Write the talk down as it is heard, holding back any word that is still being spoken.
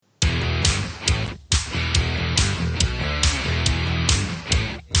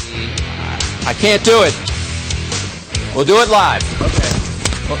I can't do it. We'll do it live. Okay.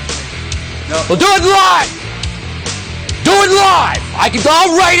 No. We'll do it live. Do it live.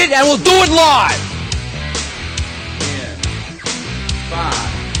 I'll write it and we'll do it live. 10, 5,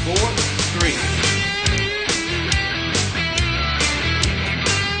 4, 3.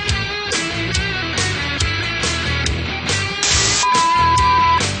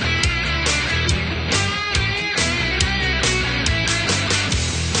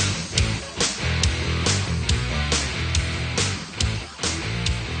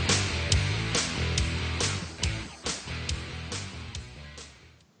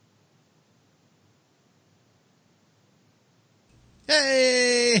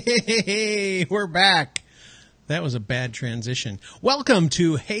 Hey, we're back. That was a bad transition. Welcome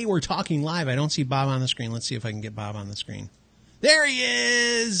to Hey, We're Talking Live. I don't see Bob on the screen. Let's see if I can get Bob on the screen. There he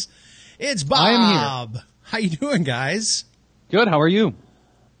is. It's Bob. I am here. How you doing, guys? Good. How are you?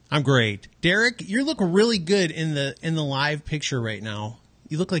 I'm great. Derek, you look really good in the live picture right now.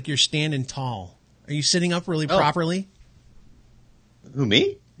 You look like you're standing tall. Are you sitting up really properly? Who,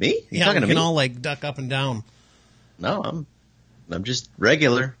 me? Me? You Yeah, talking we to can me? all like duck up and down. No, I'm just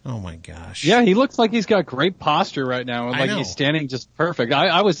regular. Oh my gosh. Yeah, he looks like he's got great posture right now. I Like know. he's standing just perfect.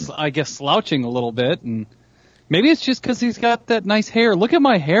 I was, I guess, slouching a little bit, and maybe it's just because he's got that nice hair. Look at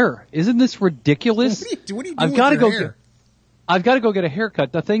my hair. Isn't this ridiculous? What are you doing I've with got to your go. hair? I've got to go get a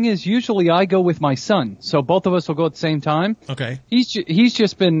haircut. The thing is, usually I go with my son, so both of us will go at the same time. Okay. He's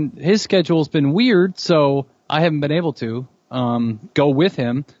just been, his schedule's been weird, so I haven't been able to go with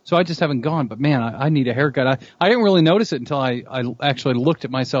him. So I just haven't gone. But man, I need a haircut. I didn't really notice it until I actually looked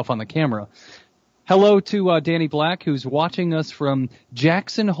at myself on the camera. Hello to Danny Black, who's watching us from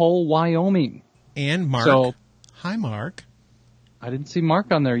Jackson Hole, Wyoming. And Mark. So- Hi, Mark. I didn't see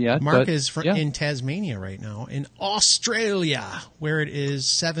Mark on there yet. Mark but, is yeah. in Tasmania right now, in Australia, where it is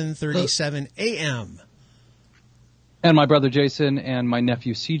 7:37 a.m. And my brother Jason and my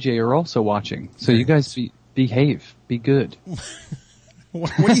nephew CJ are also watching. So you guys behave. Be good.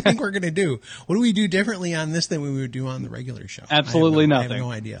 What do you think we're going to do? What do we do differently on this than we would do on the regular show? Absolutely I nothing. have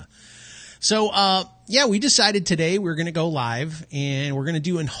no idea. So, yeah, we decided today we're going to go live, and we're going to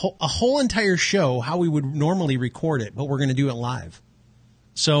do a whole entire show how we would normally record it, but we're going to do it live.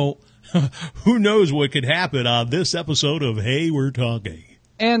 So, who knows what could happen on this episode of Hey, We're Talking.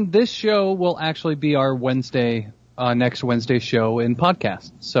 And this show will actually be our next Wednesday show in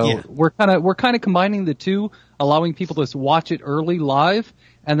podcast. So Yeah. we're kind of combining the two, allowing people to watch it early live,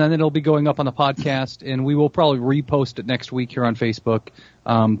 and then it'll be going up on the podcast, and we will probably repost it next week here on Facebook.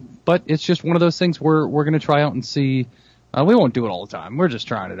 But it's just one of those things we're going to try out and see. We won't do it all the time. We're just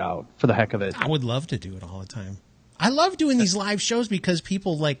trying it out for the heck of it. I would love to do it all the time. I love doing these live shows because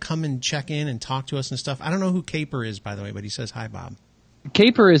people like come and check in and talk to us and stuff. I don't know who Caper is, by the way, but he says hi, Bob.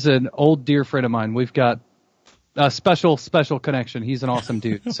 Caper is an old dear friend of mine. We've got a special connection. He's an awesome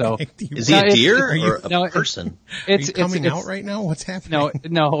dude. So Is he a deer are you- or a no, person? Are you coming out right now? What's happening?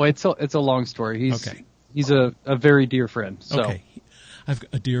 No, it's a long story. Okay. He's a very dear friend. So. Okay. I've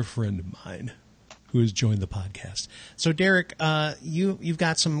got a dear friend of mine who has joined the podcast. So, Derek, you've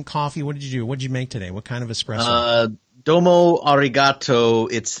got some coffee. What did you do? What did you make today? What kind of espresso? Domo Arigato.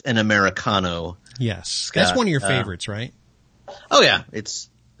 It's an Americano. Yes. That's one of your favorites, right? Oh yeah, it's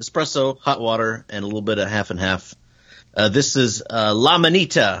espresso, hot water, and a little bit of half and half. This is La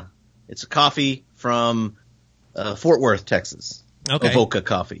Manita. It's a coffee from Fort Worth, Texas. Okay. Avoca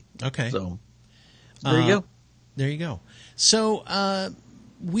coffee. Okay. So there you go. There you go. So,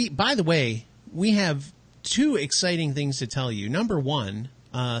 by the way, we have two exciting things to tell you. Number one,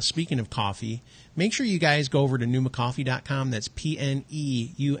 speaking of coffee, make sure you guys go over to pneumacoffee.com. That's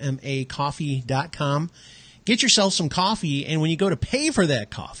PNEUMA coffee.com. Get yourself some coffee, and when you go to pay for that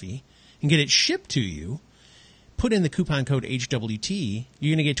coffee and get it shipped to you, put in the coupon code HWT,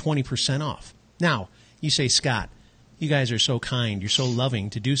 you're going to get 20% off. Now, you say, Scott, you guys are so kind. You're so loving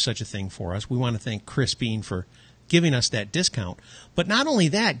to do such a thing for us. We want to thank Chris Bean for giving us that discount. But not only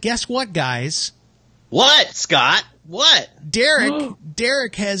that, guess what, guys? What, Scott? What?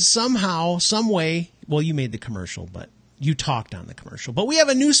 Derek has somehow, some way, well, you made the commercial, but you talked on the commercial. But we have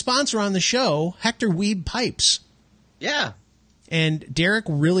a new sponsor on the show, Hector Weeb Pipes. Yeah. And Derek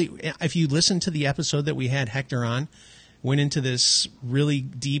really, if you listen to the episode that we had Hector on, went into this really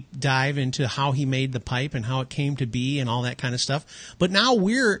deep dive into how he made the pipe and how it came to be and all that kind of stuff. But now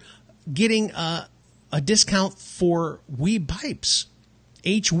we're getting a discount for Weeb Pipes,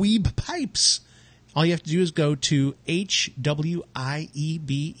 H-Weeb Pipes. All you have to do is go to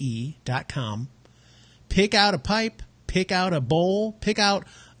HWIEBE.com, pick out a pipe, pick out a bowl, pick out,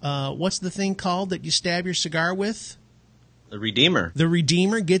 what's the thing called that you stab your cigar with? The Redeemer. The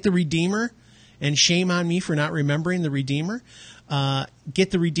Redeemer. Get the Redeemer. and shame on me for not remembering the Redeemer.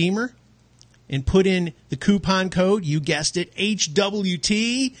 Get the Redeemer and put in the coupon code, you guessed it,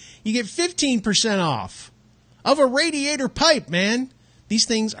 HWT. You get 15% off of a radiator pipe, man. These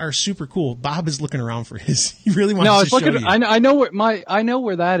things are super cool. Bob is looking around for his. He really wants No, I to was show looking. you. I know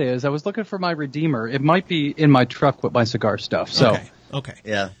where that is. I was looking for my Redeemer. It might be in my truck with my cigar stuff. So Okay.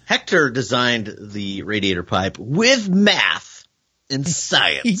 Yeah. Hector designed the radiator pipe with math and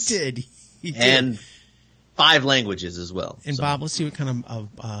science. He did. He did. And 5 languages as well. And So, Bob, let's see what kind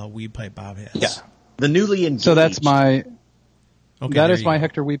of weed pipe Bob has. yeah. The newly engaged. So that's my Okay, that there is you my go.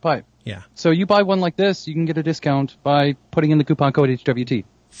 Hector weed pipe. Yeah. So you buy one like this, you can get a discount by putting in the coupon code HWT,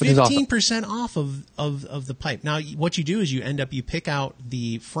 which is awesome. 15% off of the pipe. Now, what you do is you pick out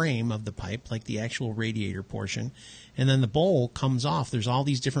the frame of the pipe, like the actual radiator portion, and then the bowl comes off. There's all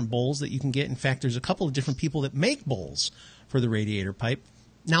these different bowls that you can get. In fact, there's a couple of different people that make bowls for the radiator pipe.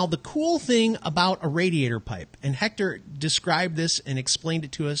 Now, the cool thing about a radiator pipe, and Hector described this and explained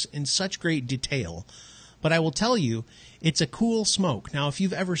it to us in such great detail, but I will tell you, it's a cool smoke. Now, if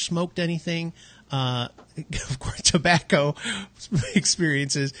you've ever smoked anything, of course, tobacco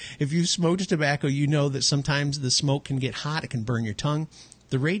experiences, if you've smoked tobacco, you know that sometimes the smoke can get hot. It can burn your tongue.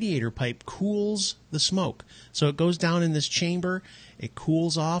 The radiator pipe cools the smoke. So it goes down in this chamber, it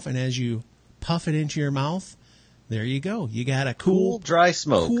cools off, and as you puff it into your mouth, there you go. You got a cool, dry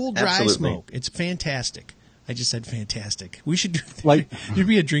smoke. Cool, dry Absolutely. smoke. It's fantastic. I just said fantastic. We should do Like- there'd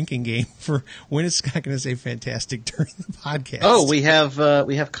be a drinking game for when is Scott going to say fantastic during the podcast. Oh, we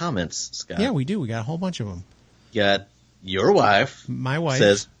have comments, Scott. Yeah, we do. We got a whole bunch of them. Got your wife My wife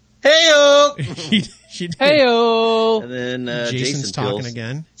says, "Heyo," she did. Heyo. and then Jason's Jason talking feels-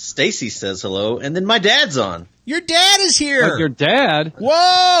 again. Stacy says hello, and then my dad's on. Your dad is here. Like your dad.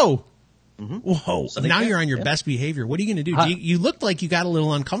 Whoa. Whoa. Sunny Now cat, you're on your yeah. best behavior. What are you going to do? Huh. You looked like you got a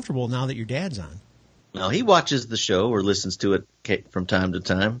little uncomfortable now that your dad's on. No, he watches the show or listens to it from time to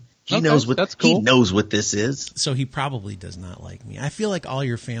time. He Okay, knows what that's cool. he knows what this is. So he probably does not like me. I feel like all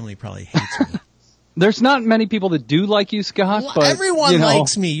your family probably hates me. There's not many people that do like you, Scott. Well, but everyone you know,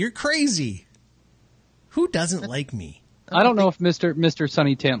 likes me. You're crazy. Who doesn't like me? I don't know if Mr.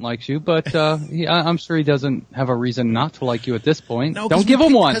 Sunny Tant likes you, but I'm sure he doesn't have a reason not to like you at this point. No, Don't give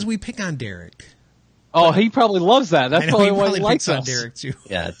him one. Because we pick on Derek. Oh, he probably loves that. I That's know probably he why probably he likes picks on us. Derek too.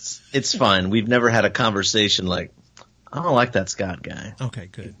 Yeah, it's fine. We've never had a conversation like, I don't like that Scott guy. Okay,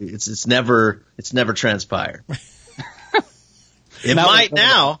 good. It's never transpired. It Now might we-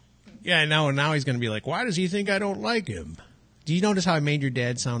 now. Yeah, now he's going to be like, why does he think I don't like him? Do you notice how I made your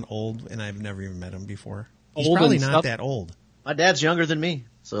dad sound old and I've never even met him before? He's Old probably and not stuff. that old. My dad's younger than me,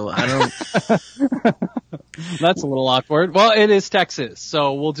 so I don't. That's a little awkward. Well, it is Texas,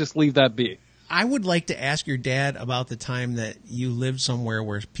 so we'll just leave that be. I would like to ask your dad about the time that you lived somewhere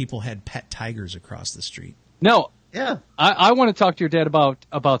where people had pet tigers across the street. No, Yeah. I want to talk to your dad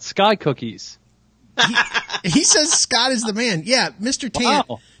about sky cookies. He says Scott is the man. Yeah, Mr. Tant,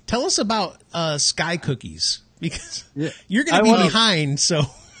 Wow. tell us about Sky Cookies because Yeah. you're going I to be wanna- behind. So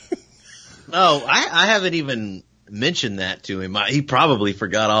No, I haven't even mentioned that to him. He probably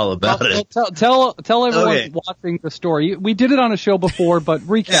forgot all about it. Tell everyone Okay. watching the story. We did it on a show before, but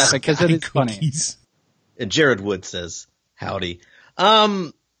recap it because it Sky is funny. Cookies. And Jared Wood says, "Howdy."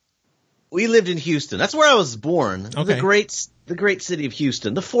 We lived in Houston. That's where I was born. Okay. The great city of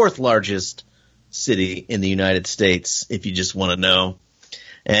Houston, the 4th largest city in the United States, if you just want to know.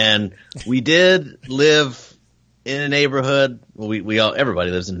 And we did live in a neighborhood.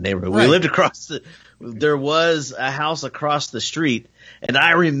 Everybody lives in a neighborhood. Right. We lived there was a house across the street, and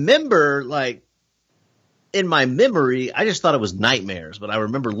I remember, like, in my memory, I just thought it was nightmares, but I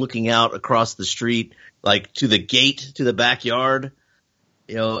remember looking out across the street, like to the gate, to the backyard,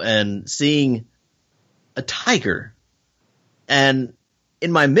 and seeing a tiger. And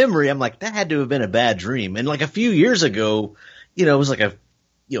in my memory, I'm like, that had to have been a bad dream. And like a few years ago, it was like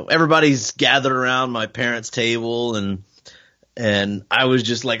everybody's gathered around my parents' table, and I was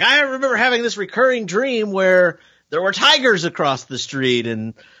just like, I remember having this recurring dream where there were tigers across the street,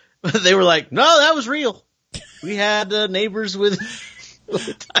 and they were like, no, that was real. We had neighbors with a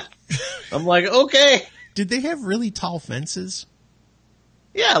tiger. I'm like, okay. Did they have really tall fences?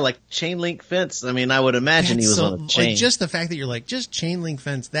 Yeah, like chain link fence. I mean, I would imagine he was So, on a chain. Like, just the fact that you're like, just chain link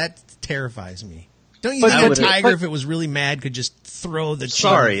fence, that terrifies me. Don't you But think a would- tiger, but- if it was really mad, could just throw the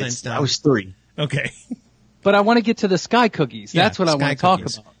Sorry, chain link fence down? I was 3. Okay. But I want to get to the sky cookies. Yeah, That's what I sky want to talk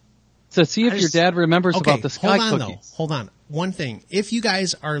cookies. about. So see if your dad remembers Okay, about the sky hold on, cookies. though. Hold on. one thing. If you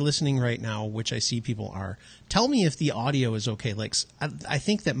guys are listening right now, which I see people are, tell me if the audio is okay. Like, I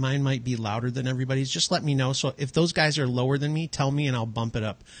think that mine might be louder than everybody's. Just let me know. So if those guys are lower than me, tell me and I'll bump it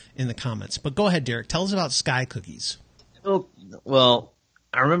up in the comments. But go ahead, Derek. Tell us about Sky Cookies. Oh, well,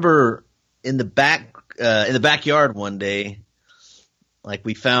 I remember in the backyard one day, like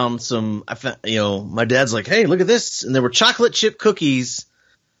we found some. My dad's like, "Hey, look at this!" And there were chocolate chip cookies,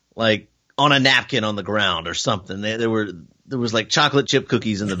 like on a napkin on the ground or something. There was like chocolate chip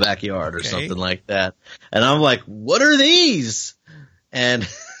cookies in the backyard or something like that. And I'm like, "What are these?" And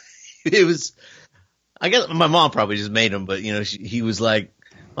it was, I guess my mom probably just made them, but he was like,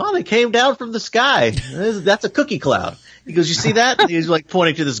 "Oh, they came down from the sky. That's a cookie cloud." He goes, "You see that?" He was like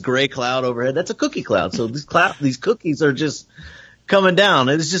pointing to this gray cloud overhead. That's a cookie cloud. So these cookies are just coming down.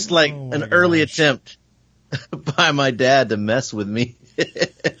 It was just like an early attempt by my dad to mess with me.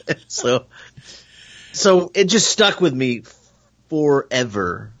 So it just stuck with me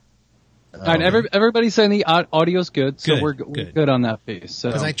forever. All right, everybody's saying the audio's good, so we're good on that piece. So.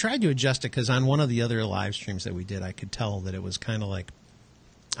 Because I tried to adjust it, because on one of the other live streams that we did, I could tell that it was kind of like,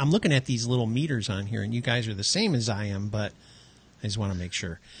 I'm looking at these little meters on here, and you guys are the same as I am, but I just want to make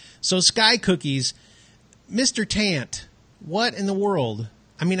sure. So Sky Cookies, Mr. Tant, what in the world?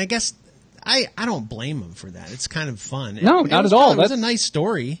 I mean, I guess I don't blame him for that. It's kind of fun. No, not at all. It was a nice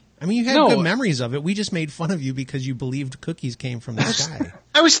story. I mean, you had good memories of it. We just made fun of you because you believed cookies came from the sky.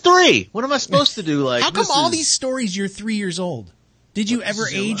 I was 3. What am I supposed to do? Like, how come all these stories you're 3 years old? Did you ever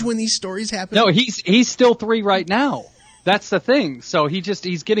age when these stories happened? No, he's still 3 right now. That's the thing. So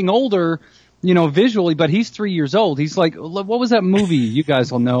he's getting older, visually, but he's 3 years old. He's like, what was that movie? You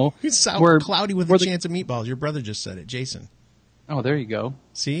guys will know. He's Cloudy with a Chance of Meatballs. Your brother just said it, Jason. Oh, there you go.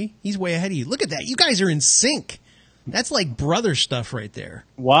 See? He's way ahead of you. Look at that. You guys are in sync. That's like brother stuff right there.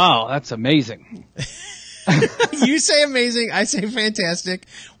 Wow, that's amazing. You say amazing. I say fantastic.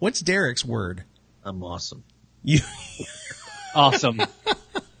 What's Derek's word? I'm awesome. Awesome.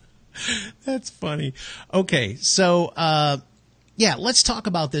 That's funny. Okay, so, let's talk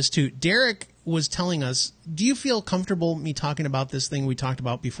about this too. Derek was telling us, do you feel comfortable me talking about this thing we talked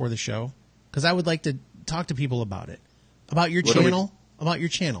about before the show? Because I would like to talk to people about it. About your channel? About your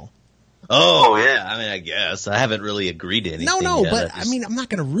channel. Oh, yeah. I mean, I guess. I haven't really agreed to anything No, yet. but I mean, I'm not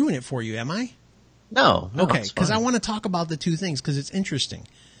going to ruin it for you, am I? No. Okay, because I want to talk about the two things because it's interesting.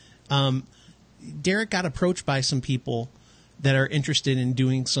 Derek got approached by some people that are interested in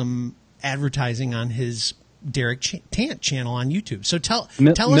doing some advertising on his Derek Tant channel on YouTube. So tell us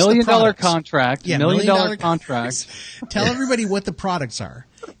the $1 million contract. Yeah, $1 million contract. Tell everybody what the products are.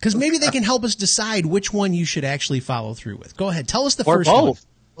 Because maybe they can help us decide which one you should actually follow through with. Go ahead. Tell us the first one.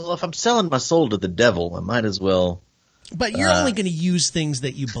 Well, if I'm selling my soul to the devil, I might as well. But you're only going to use things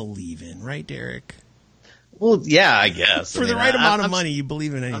that you believe in, right, Derek? Well, yeah, I guess. For the right amount of money, you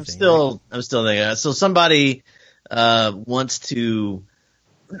believe in anything. I'm still thinking. So somebody wants to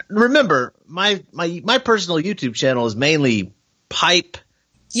remember my personal YouTube channel is mainly pipe,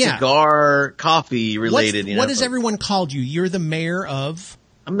 cigar, coffee related. What has everyone called you? You're the mayor of.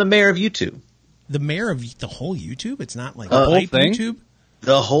 I'm the mayor of YouTube. The mayor of the whole YouTube? It's not like the whole pipe thing? YouTube?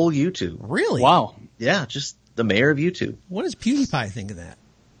 The whole YouTube. Really? Wow. Yeah, just the mayor of YouTube. What does PewDiePie think of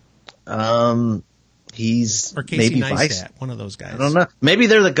that? He's or Casey maybe Neistat, vice. one of those guys. I don't know. Maybe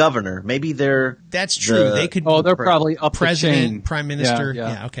they're the governor. Maybe they're. That's true. They could. Oh, they're probably up president, the chain. prime minister.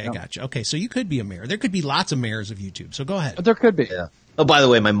 Yeah, okay, gotcha. Okay, so you could be a mayor. There could be lots of mayors of YouTube. So go ahead. There could be. Yeah. Oh, by the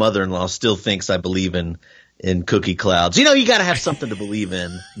way, my mother-in-law still thinks I believe in cookie clouds. You got to have something to believe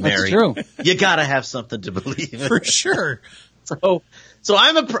in, Mary. That's true. You got to have something to believe in. For sure. So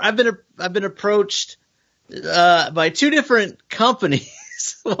I've been approached by 2 different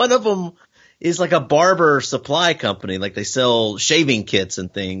companies. One of them is like a barber supply company, like they sell shaving kits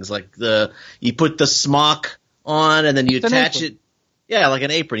and things. Like you put the smock on and then you attach it. Yeah, like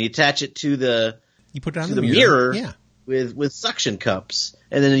an apron. You attach it to the put it on the mirror with suction cups,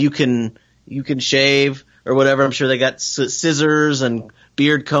 and then you can shave or whatever. I'm sure they got scissors and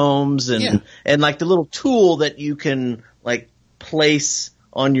beard combs and like the little tool that you can like place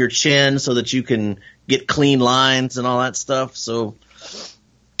on your chin so that you can get clean lines and all that stuff. So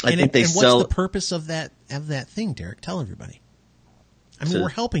I think they sell. What's the purpose of that thing, Derek? Tell everybody. I mean, we're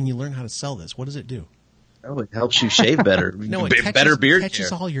helping you learn how to sell this. What does it do? Oh, it helps you shave better. No, it catches, better beard catches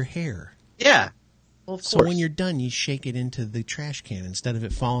care. all your hair. Yeah. Well, of so course. when you're done, you shake it into the trash can instead of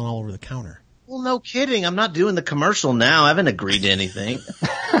it falling all over the counter. Well, no kidding. I'm not doing the commercial now. I haven't agreed to anything.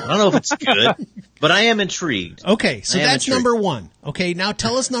 I don't know if it's good, but I am intrigued. Okay, so that's number 1. Okay, now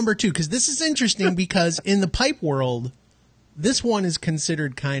tell us number 2, because this is interesting because in the pipe world, this one is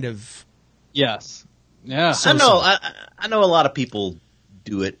considered kind of... Yes. Yeah. So- I know a lot of people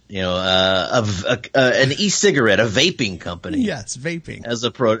do it. You know, an e-cigarette, a vaping company. Yes, vaping. As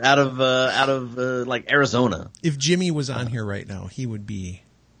a pro out of like Arizona. If Jimmy was on here right now, he would be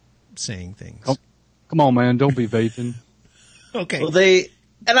saying things. Oh, come on, man, don't be vaping. Okay. Well, the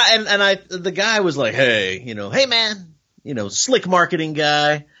guy was like, hey man, slick marketing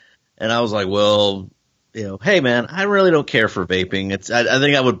guy, and I was like, well, hey man, I really don't care for vaping. I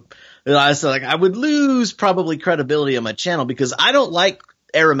think I said like I would lose probably credibility on my channel because I don't like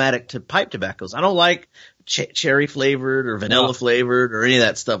aromatic to pipe tobaccos. I don't like cherry flavored or vanilla flavored or any of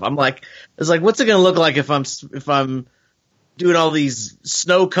that stuff. It's like, what's it going to look like if I'm doing all these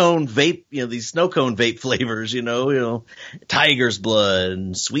snow cone vape flavors, tiger's blood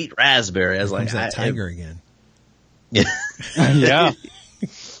and sweet raspberry. I was like, that tiger again. Yeah. Yeah.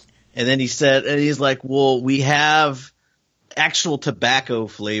 And then he's like, well, we have actual tobacco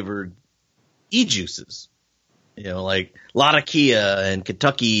flavored e-juices, like Latakia and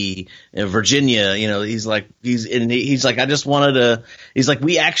Kentucky and Virginia, he's like, I just wanted to, he's like,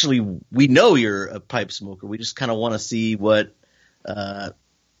 we know you're a pipe smoker. We just kind of want to see what,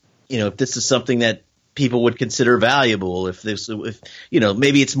 if this is something that people would consider valuable, if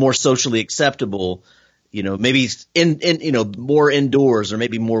maybe it's more socially acceptable, maybe in more indoors or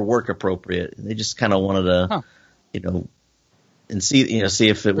maybe more work appropriate. And they just kind of wanted to, and see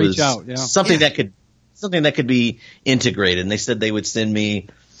if it was something that could be integrated. And they said they would send me,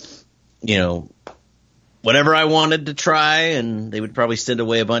 whatever I wanted to try, and they would probably send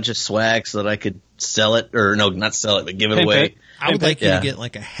away a bunch of swag so that I could sell it, or no, not sell it, but give it away. I would like you to get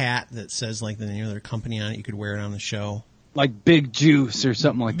like a hat that says like the name of their company on it. You could wear it on the show. Like Big Juice or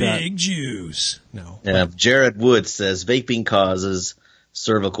something like that. Big Juice. No. Yeah, Jared Wood says vaping causes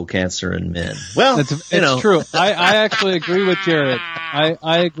cervical cancer in men. Well, it's true. I actually agree with Jared.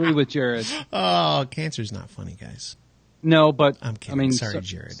 I agree with Jared. Oh, cancer's not funny, guys. No, but I'm kidding. Sorry,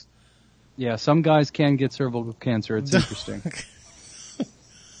 Jared. Yeah, some guys can get cervical cancer. It's interesting.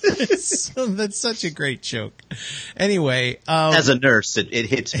 That's such a great joke. Anyway, as a nurse, it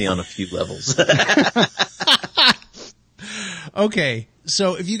hits me on a few levels. Okay,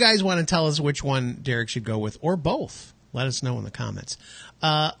 so if you guys want to tell us which one Derek should go with, or both, let us know in the comments.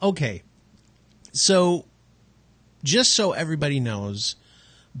 Okay, so just so everybody knows,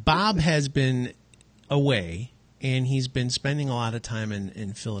 Bob has been away, and he's been spending a lot of time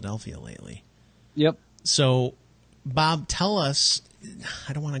in Philadelphia lately. Yep. So, Bob, tell us.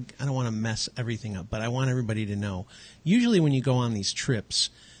 I don't want to mess everything up, but I want everybody to know. Usually, when you go on these trips,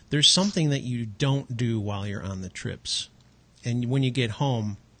 there's something that you don't do while you're on the trips, and when you get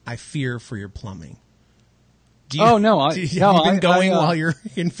home, I fear for your plumbing. Have you been going while you're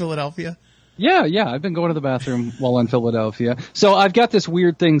in Philadelphia? Yeah, I've been going to the bathroom while in Philadelphia. So I've got this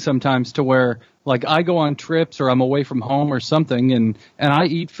weird thing sometimes to where, like, I go on trips or I'm away from home or something, and I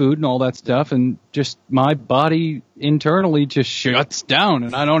eat food and all that stuff, and just my body internally just shuts down,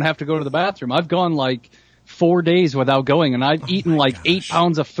 and I don't have to go to the bathroom. I've gone like 4 days without going, and I've eaten like 8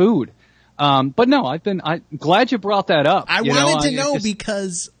 pounds of food. But no, I'm glad you brought that up. I wanted to know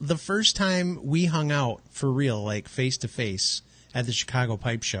because the first time we hung out for real, like face to face at the Chicago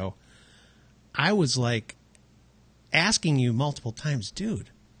Pipe Show, I was like asking you multiple times, dude,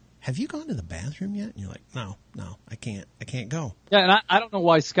 have you gone to the bathroom yet? And you're like, no, I can't go. Yeah, and I don't know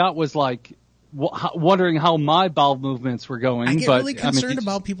why Scott was like wondering how my bowel movements were going. I get really concerned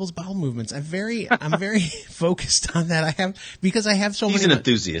about people's bowel movements. I'm very focused on that. He's an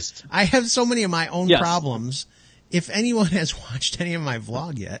enthusiast. I have so many of my own problems. If anyone has watched any of my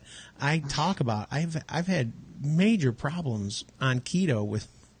vlog yet, I talk about I've had major problems on keto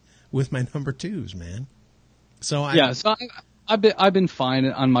with my number twos, man. So I've been fine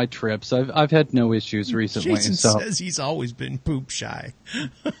on my trips. I've had no issues recently. Jason says he's always been poop shy.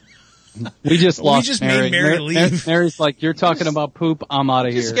 We just Mary. Made Mary leave. Mary's like, you're talking about poop. I'm out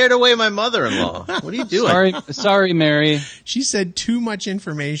of here. You scared away my mother-in-law. What are you doing? Sorry, Mary. She said too much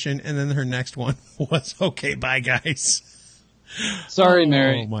information, and then her next one was, okay, bye, guys. Sorry,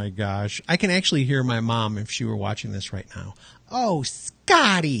 Mary. Oh, my gosh. I can actually hear my mom if she were watching this right now. Oh,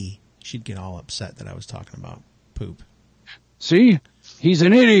 Scotty. She'd get all upset that I was talking about poop. See? He's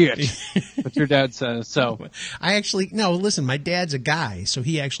an idiot. What your dad says. So listen, my dad's a guy, so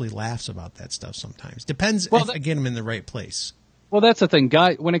he actually laughs about that stuff sometimes. Depends if I get him in the right place. Well, that's the thing.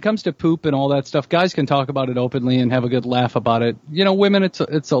 When it comes to poop and all that stuff, guys can talk about it openly and have a good laugh about it. Women,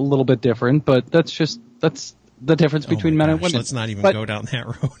 it's a little bit different, but that's the difference between men and women. Let's not even go down that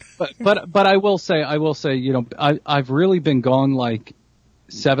road. but I will say, I've really been gone like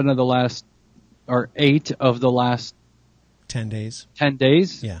 8 of the last 10 days. 10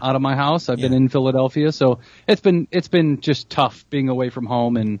 days Yeah. out of my house. I've been Yeah. in Philadelphia, so it's been just tough being away from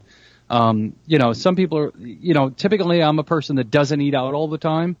home. And some people are, typically I'm a person that doesn't eat out all the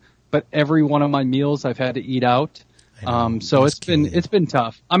time, but every one of my meals I've had to eat out. So Must kill you. it's been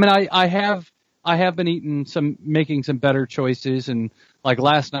tough. I mean, I have been making some better choices, and like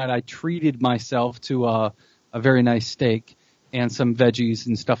last night I treated myself to a very nice steak and some veggies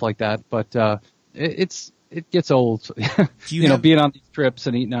and stuff like that. But it gets old, being on these trips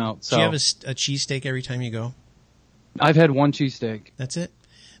and eating out. So Do you have a cheesesteak every time you go? I've had one cheesesteak. That's it?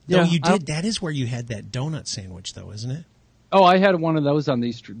 Yeah, No, you did. That is where you had that donut sandwich, though, isn't it? Oh, I had one of those on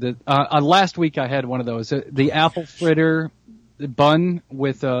these. Last week I had one of those. The apple fritter bun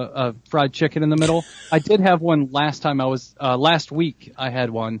with a fried chicken in the middle. I did have one last time. Last week I had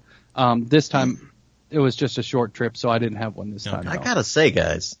one. This time it was just a short trip, so I didn't have one this time. I gotta say,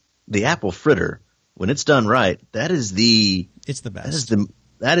 guys, the apple fritter, when it's done right, It's the best.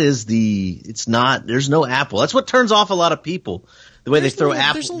 There's no apple. That's what turns off a lot of people. The way they throw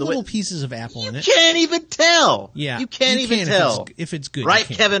apple. There's little pieces of apple in it. You can't even tell. Yeah. You can't even tell. If it's good. Right, you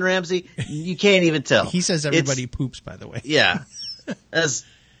can't. Kevin Ramsey? You can't even tell. He says everybody poops, by the way. Yeah. As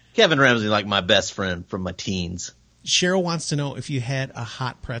Kevin Ramsey, like my best friend from my teens. Cheryl wants to know if you had a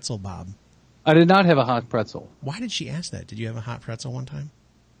hot pretzel, Bob. I did not have a hot pretzel. Why did she ask that? Did you have a hot pretzel one time?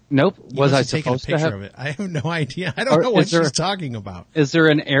 Nope. You Was I must have taken a supposed to picture have? of it? I have no idea. I don't know what she's talking about. Is there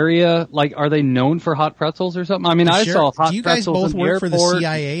an area, like, are they known for hot pretzels or something? I mean, I saw hot Do you guys pretzels both in the work for the airport.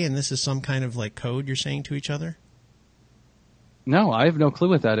 CIA and this is some kind of like code you're saying to each other? No, I have no clue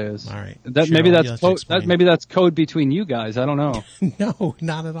what that is. All right. That Cheryl, maybe you'll that's have to code. explain. Maybe that's code between you guys. I don't know. No,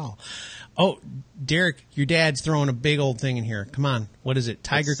 not at all. Oh, Derek, your dad's throwing a big old thing in here. Come on. What is it?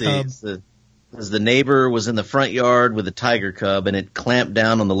 Tiger cub? As the neighbor was in the front yard with a tiger cub, and it clamped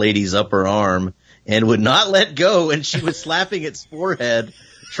down on the lady's upper arm and would not let go, and she was slapping its forehead,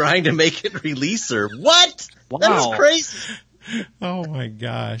 trying to make it release her. What? Wow. That was crazy. Oh my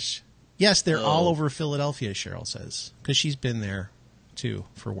gosh. Yes, they're all over Philadelphia, Cheryl says, because she's been there too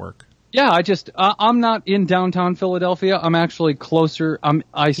for work. Yeah, I'm not in downtown Philadelphia. I'm actually closer.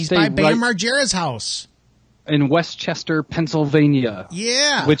 He's stay by Bam right Margera's house. in Westchester, Pennsylvania.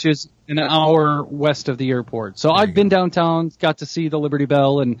 Yeah. Which is an hour west of the airport. So I've been downtown, got to see the Liberty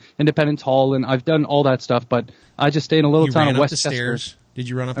Bell and Independence Hall, and I've done all that stuff, but I just stay in a little You town ran of up the Westchester. stairs. Did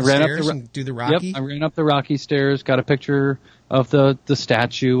you run up the ran up stairs the- and do the Rocky? Yep, I ran up the Rocky stairs, got a picture of the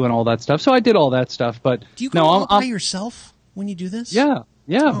statue and all that stuff. So I did all that stuff, but Do you go no, all by I'm yourself when you do this? yeah.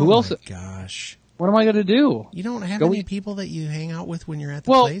 Oh Who else? my gosh. What am I going to do? You don't have Go any eat- people that you hang out with when you're at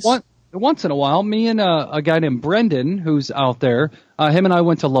the Well, place? once in a while, me and a guy named Brendan, who's out there, him and I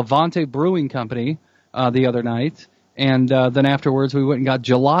went to Levante Brewing Company the other night, and then afterwards we went and got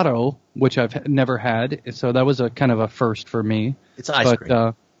gelato, which I've never had, so that was a kind of a first for me. It's ice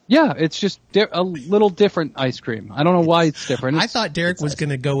cream. Yeah, it's just a little different ice cream. I don't know why it's different. I thought Derek was going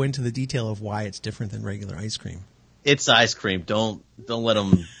to go into the detail of why it's different than regular ice cream. It's ice cream. Don't let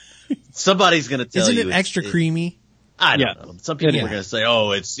them. Somebody's going to tell Isn't you. it it's- extra creamy? I don't Yeah. know. Some people It are is. going to say,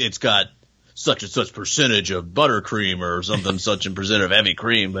 "Oh, it's got such and such percentage of buttercream or something, such and percent of heavy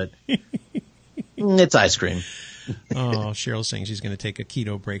cream," but it's ice cream. Oh, Cheryl's saying she's going to take a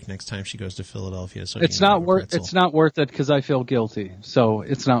keto break next time she goes to Philadelphia. So it's not worth. It's not worth it because I feel guilty. So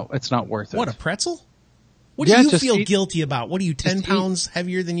it's not worth it. What, a pretzel? What Yeah, do you just feel eat- guilty about? What are you, 10 just pounds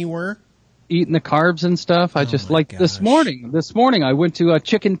heavier than you were? Eating the carbs and stuff. I just my like this gosh. morning. This morning I went to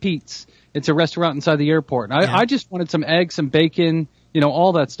Chicken Pete's. It's a restaurant inside the airport. And Yeah. I just wanted some eggs, some bacon,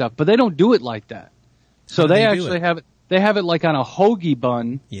 all that stuff. But they don't do it like that. So How do they they do actually it? have it. They have it like on a hoagie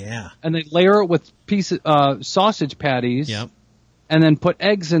bun, Yeah. and they layer it with sausage patties, Yep. and then put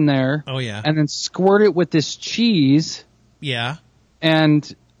eggs in there. Oh, yeah. And then squirt it with this cheese. Yeah.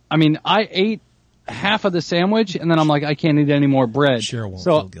 And I mean, I ate half of the sandwich, and then I'm like, I can't eat any more bread. Cheryl won't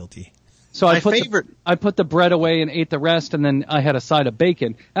so, feel guilty. So My I put favorite- I put the bread away and ate the rest, and then I had a side of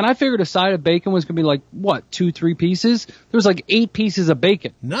bacon. And I figured a side of bacon was going to be like, what, 2-3 pieces? There was like 8 pieces of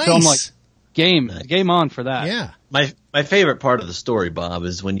bacon. Nice. So I'm like, game on for that. Yeah. My favorite part of the story, Bob,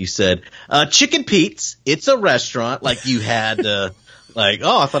 is when you said Chicken Pete's. It's a restaurant. Like you had I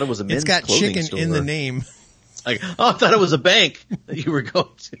thought it was a men's It's got clothing chicken store. in the name. Like, I thought it was a bank that you were going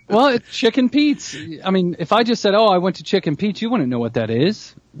to. Well, it's Chicken Pete's. I mean, if I just said, I went to Chicken Pete's, you wouldn't know what that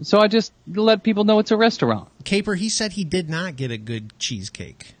is. So I just let people know it's a restaurant. Caper, he said he did not get a good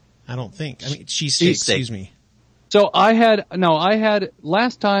cheesecake. I don't think. I mean, cheesesteak, Cheesesteak. excuse me. So I had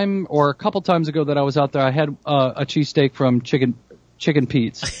last time or a couple times ago that I was out there, I had a cheesesteak from Chicken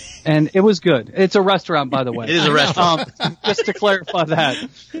Pete's, and it was good. It's a restaurant, by the way. It is a restaurant. Just to clarify that,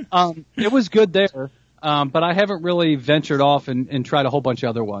 it was good there. but I haven't really ventured off and tried a whole bunch of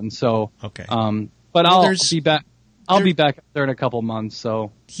other ones. So, Okay. but Well, I'll be back. I'll be back there in a couple months.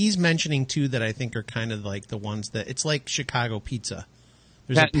 So He's mentioning two that I think are kind of like the ones that it's like Chicago pizza.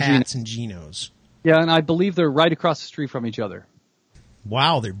 There's Pat a and Pat's and Geno's. yeah, and I believe they're right across the street from each other.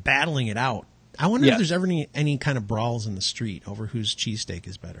 Wow, they're battling it out. I wonder Yeah. if there's ever any kind of brawls in the street over whose cheesesteak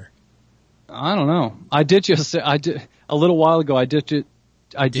is better. I don't know. I did a little while ago. I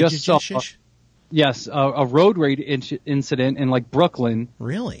just saw Shish? yes a road rage incident in like Brooklyn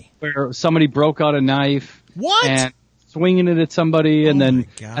Really? where somebody broke out a knife. What? And swinging it at somebody, and Oh then my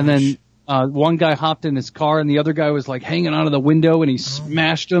gosh. and then one guy hopped in his car, and the other guy was like hanging out of the window, and he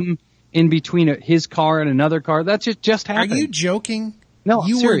smashed him in between his car and another car. That just Are happened. you joking? No, I'm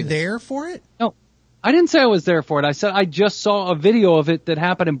you serious. were there for it? No, I didn't say I was there for it. I said I just saw a video of it that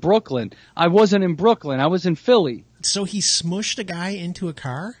happened in Brooklyn. I wasn't in Brooklyn. I was in Philly. So he smushed a guy into a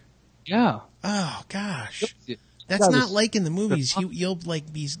car? Yeah. Oh gosh. That That's was- not like in the movies. You'll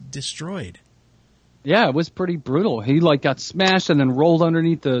like be destroyed. Yeah, it was pretty brutal. He like got smashed and then rolled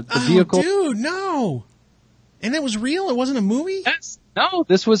underneath the vehicle. Oh, dude, no. And it was real? It wasn't a movie? Yes. No,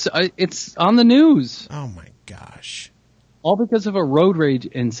 this was it's on the news. Oh my gosh. All because of a road rage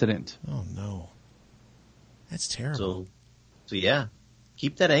incident. Oh no. That's terrible. So yeah,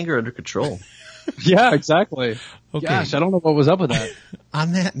 keep that anger under control. Yeah, exactly. Okay. Gosh, I don't know what was up with that.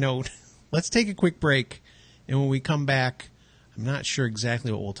 On that note, let's take a quick break. And when we come back, I'm not sure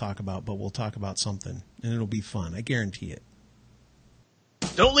exactly what we'll talk about, but we'll talk about something. And it'll be fun. I guarantee it.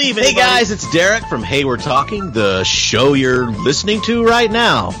 Don't leave it. Hey guys, it's Derek from Hey We're Talking, the show you're listening to right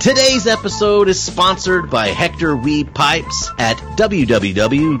now. Today's episode is sponsored by Hector Weeb Pipes at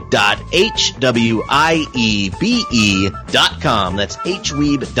www.hwiebe.com. That's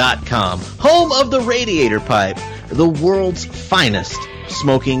hweeb.com. Home of the Radiator Pipe, the world's finest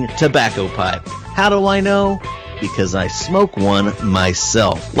smoking tobacco pipe. How do I know? Because I smoke one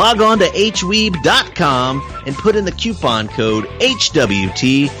myself. Log on to hweeb.com and put in the coupon code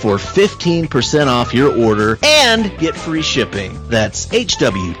HWT for 15% off your order and get free shipping. That's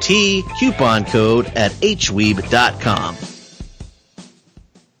HWT, coupon code at hweeb.com.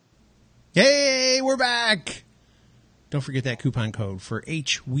 Yay, we're back. Don't forget that coupon code for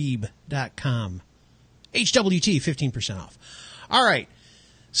hweeb.com. HWT, 15% off. All right.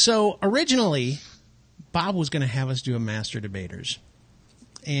 So originally, Bob was going to have us do a Master Debaters.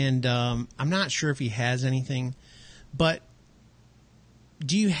 And I'm not sure if he has anything, but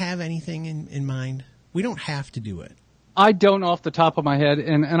do you have anything in mind? We don't have to do it. I don't off the top of my head,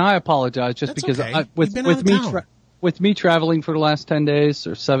 and I apologize just That's because okay. with You've been out of town. with me traveling for the last 10 days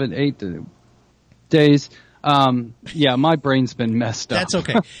or 8 days, yeah, my brain's been messed up. That's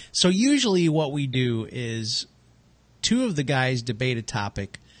okay. So usually what we do is two of the guys debate a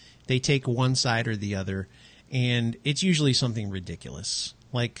topic. They take one side or the other, and it's usually something ridiculous.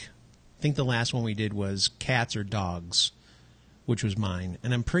 Like, I think the last one we did was cats or dogs, which was mine.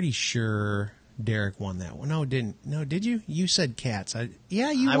 And I'm pretty sure Derek won that one. No, didn't. No, did you? You said cats. You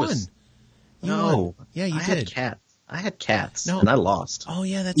won. No. Won. Yeah, you I did. had cats. I had cats, No. and I lost. Oh,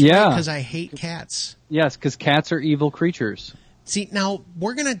 yeah, that's Yeah. right, because I hate cats. Yes, because cats are evil creatures. See, now,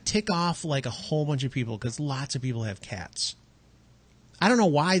 we're going to tick off like a whole bunch of people because lots of people have cats. I don't know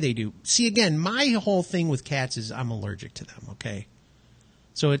why they do. See, again, my whole thing with cats is I'm allergic to them, okay?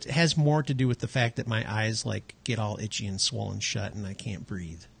 So it has more to do with the fact that my eyes, like, get all itchy and swollen shut and I can't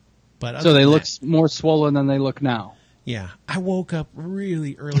breathe. But other So they than look that, more swollen than they look now. yeah, I woke up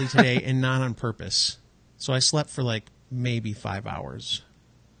really early today and not on purpose. So I slept for like maybe 5 hours.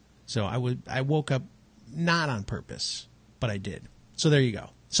 So I woke up not on purpose, but I did. So there you go.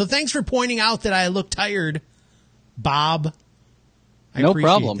 So thanks for pointing out that I look tired, Bob. I No appreciate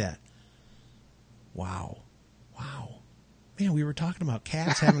problem. that. Wow. Man, we were talking about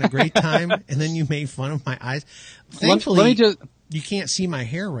cats having a great time, and then you made fun of my eyes. Thankfully, let me just- you can't see my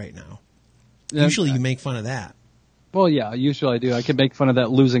hair right now. Yeah, Usually you make fun of that. Well, yeah, usually I do. I can make fun of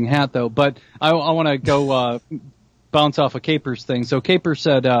that losing hat, though. But I want to go bounce off of Capers thing. So Caper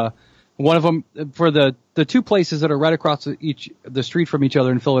said one of them, for the two places that are right across the street from each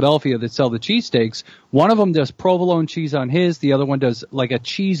other in Philadelphia that sell the cheesesteaks, one of them does provolone cheese on his, the other one does like a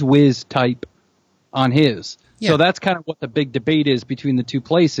Cheese Whiz type on his. Yeah. So that's kind of what the big debate is between the two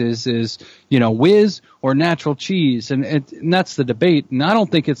places is, whiz or natural cheese. And that's the debate. And I don't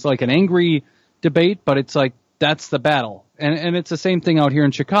think it's like an angry debate, but it's like, that's the battle. And it's the same thing out here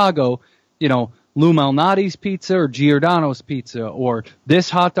in Chicago, Lou Malnati's pizza or Giordano's pizza or this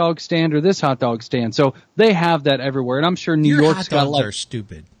hot dog stand or this hot dog stand. So they have that everywhere. And I'm sure New Your York's hot got dogs are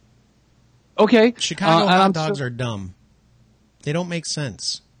stupid. okay. Chicago and hot I'm dogs sure- are dumb. They don't make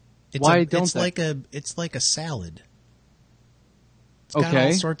sense. Why don't it's they? it's like a salad. It's got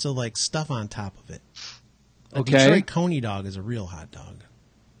all sorts of like stuff on top of it. A Detroit Coney dog is a real hot dog.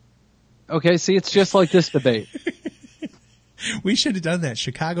 Okay, see, it's just like this debate. We should have done that.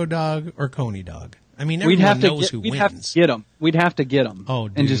 Chicago dog or Coney dog. I mean, everyone knows who wins. We'd have to get them. We'd have to get them. Oh,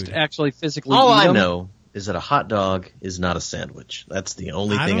 dude. And just actually physically All eat I them. know is that a hot dog is not a sandwich. That's the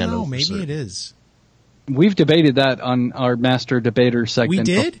only thing I know. Maybe for certain. it is. We've debated that on our Master Debater segment.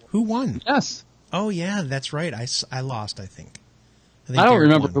 We did? Who won? Yes. Oh, yeah, that's right. I lost, I think. I don't Derek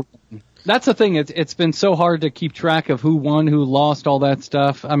remember won. who won. That's the thing. It's been so hard to keep track of who won, who lost, all that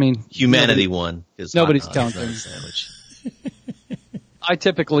stuff. I mean, Humanity won. 'Cause nobody's hot dog is not counting. a sandwich. I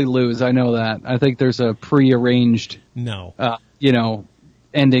typically lose. I know that. I think there's a prearranged, No.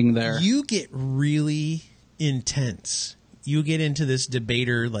 ending there. You get really intense. You get into this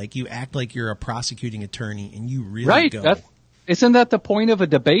debater, like you act like you're a prosecuting attorney, and you really Right. go. Isn't that the point of a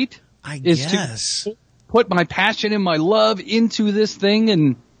debate? I is guess. to put my passion and my love into this thing,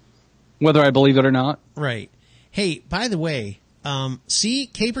 and whether I believe it or not. Right. Hey, by the way, see,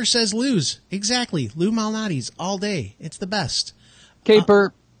 Caper says lose. Exactly. Lou Malnati's all day. It's the best.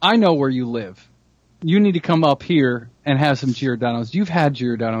 Caper, I know where you live. You need to come up here and have some Giordano's. You've had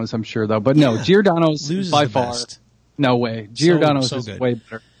Giordano's, I'm sure, though. But no, Yeah. Giordano's Lose is by the far. best. No way. Giordano's so is good. way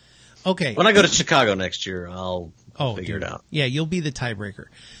better. Okay. When I go to Chicago next year, I'll figure dude. it out. Yeah, you'll be the tiebreaker.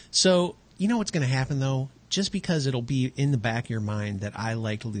 So, you know what's going to happen, though? Just because it'll be in the back of your mind that I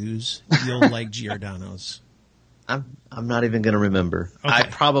like Lou's, you'll like Giordano's. I'm not even going to remember. Okay. I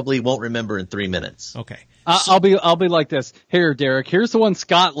probably won't remember in 3 minutes. Okay. I'll be like this. Here, Derek, here's the one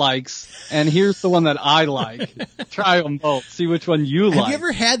Scott likes, and here's the one that I like. Try them both. See which one you like. Have you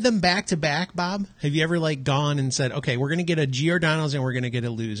ever had them back to back, Bob? Have you ever like gone and said, okay, we're going to get a Giordano's and we're going to get a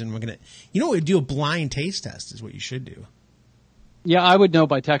Lou's and we're going to, you know what, we do a blind taste test is what you should do. Yeah, I would know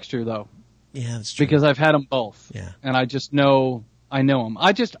by texture, though. Yeah, that's true. Because I've had them both. Yeah. And I just know, I know them.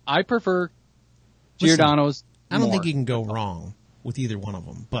 I prefer Listen, Giordano's I don't more. think you can go wrong with either one of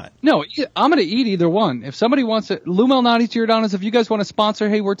them, but No, I'm going to eat either one. If somebody wants it, Lou Malnati's Giordano's, if you guys want to sponsor,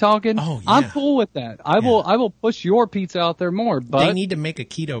 hey, we're talking. Oh, yeah. I'm cool with that. I will push your pizza out there more, but they need to make a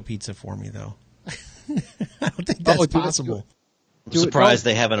keto pizza for me, though. I don't think that's do it, possible. I'm surprised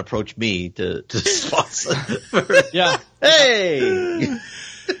they haven't approached me to sponsor. yeah. Hey!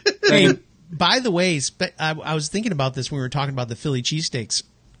 Hey, by the way, I was thinking about this when we were talking about the Philly cheesesteaks.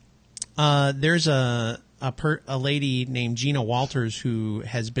 There's a lady named Gina Walters who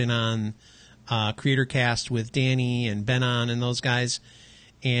has been on Creator Cast with Danny and Ben on and those guys.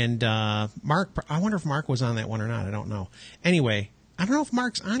 And Mark, I wonder if Mark was on that one or not. I don't know. Anyway, I don't know if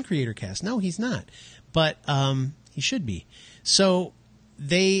Mark's on Creator Cast. No, he's not. But he should be. So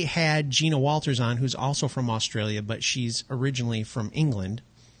they had Gina Walters on, who's also from Australia, but she's originally from England.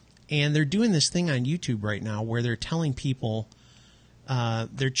 And they're doing this thing on YouTube right now where they're telling people,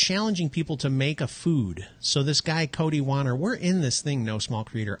 they're challenging people to make a food. So this guy, Cody Warner, we're in this thing, No Small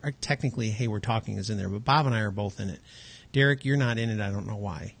Creator. Technically, Hey, We're Talking is in there, but Bob and I are both in it. Derek, you're not in it. I don't know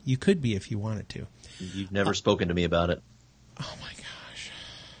why. You could be if you wanted to. You've never spoken to me about it. Oh, my gosh.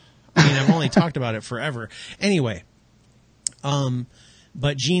 I mean, I've only talked about it forever. Anyway,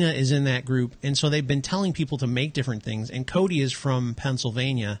 but Gina is in that group, and so they've been telling people to make different things, and Cody is from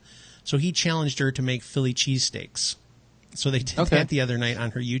Pennsylvania, so he challenged her to make Philly cheesesteaks. So they did that the other night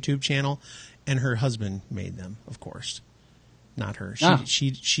on her YouTube channel, and her husband made them, of course. Not her.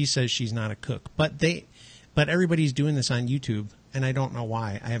 She says she's not a cook. But everybody's doing this on YouTube, and I don't know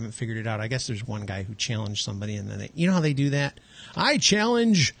why. I haven't figured it out. I guess there's one guy who challenged somebody, and then you know how they do that? I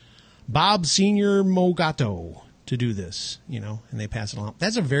challenge Bob Senior Mogato to do this, and they pass it along.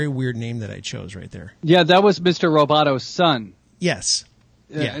 That's a very weird name that I chose right there. Yeah, that was Mr. Robato's son. Yes.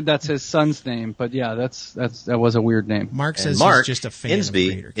 Yeah. That's his son's name, but yeah, that was a weird name. Mark says Mark he's just a fan Insby, of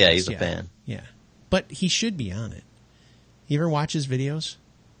Creator Cast. yeah, he's a fan. Yeah. But he should be on it. You ever watch his videos?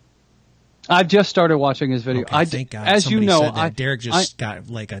 I've just started watching his video. Okay, thank God. As Somebody you know, said that. Derek just got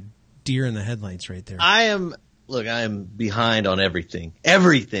like a deer in the headlights right there. I am behind on everything.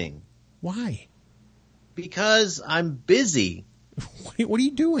 Everything. Why? Because I'm busy. What are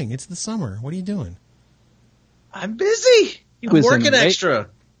you doing? It's the summer. What are you doing? I'm busy. I'm working extra.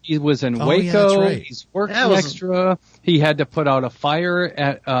 He was in Oh, Waco. yeah, that's right. He's working extra. He had to put out a fire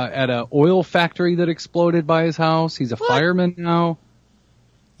at an oil factory that exploded by his house. He's a fireman now.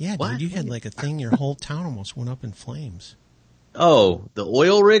 Yeah, What? dude, you had like a thing. Your whole town almost went up in flames. Oh, the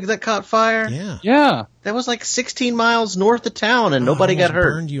oil rig that caught fire? Yeah. Yeah. That was like 16 miles north of town and nobody got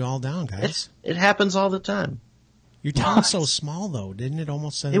hurt. Burned you all down, guys. It happens all the time. Your town's so small, though. Didn't it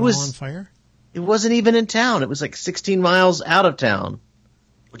almost set It it all was- on fire? It wasn't even in town. It was like 16 miles out of town.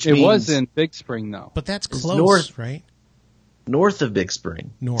 which It means was in Big Spring, though. But that's It's close, right? north of Big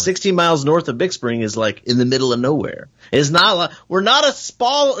Spring. North. 16 miles north of Big Spring is like in the middle of nowhere. It's not like, we're not a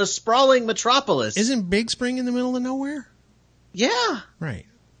sprawling metropolis. Isn't Big Spring in the middle of nowhere? Yeah. Right.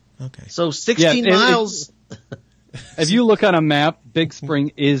 Okay. So 16 Yeah, miles. If you look on a map, Big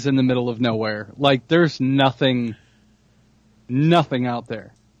Spring is in the middle of nowhere. Like, there's nothing out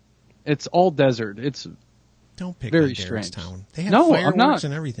there. It's all desert. It's Don't pick very on strange. Darrettstown. They have No, I'm fireworks not.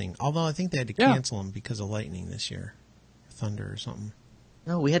 and everything. Although I think they had to Yeah. cancel them because of lightning this year. Thunder or something.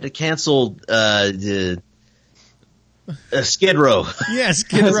 No, we had to cancel Skid Row. Yeah,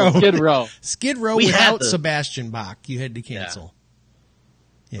 Skid Row. Skid Row. Skid Row We had without to. Sebastian Bach. You had to cancel.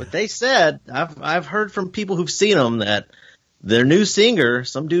 Yeah. But they said, I've heard from people who've seen them that their new singer,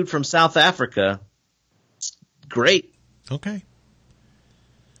 some dude from South Africa, great, Okay.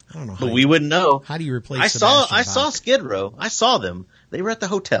 I don't know how but we wouldn't know. how do you replace I Sebastian saw Bach? Skid Row. I saw them. They were at the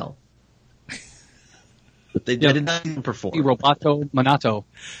hotel. But they Yeah. did not even perform. Roboto Manato.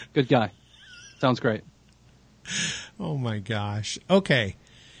 Good guy. Sounds great. Oh my gosh. Okay.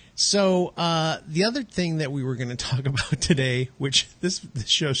 So the other thing that we were going to talk about today, which this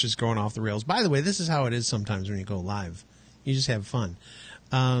show's just going off the rails. By the way, this is how it is sometimes when you go live. You just have fun.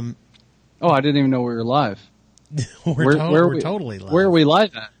 Oh, I didn't even know we were live. We're are we, totally live. Where are we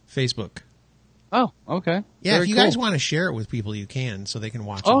live at? Facebook. Oh, okay. Yeah, Very if you cool. guys want to share it with people, you can, so they can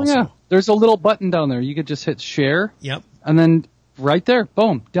watch. Oh, also. yeah. There's a little button down there. You could just hit share, Yep. and then right there,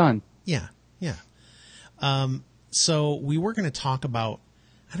 boom, done. Yeah. Yeah. So we were going to talk about.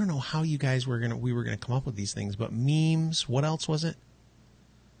 I don't know how you guys we were going to come up with these things, but memes. What else was it?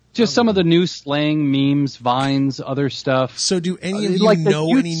 Just some of the new slang, memes, vines, other stuff. So do any of you Like the know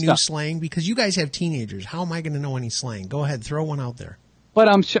youth any new stuff. slang? Because you guys have teenagers. How am I going to know any slang? Go ahead, throw one out there. But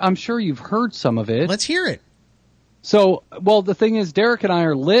I'm sure you've heard some of it. Let's hear it. So, well, the thing is, Derek and I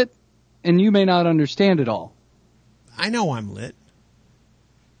are lit, and you may not understand it all. I know I'm lit.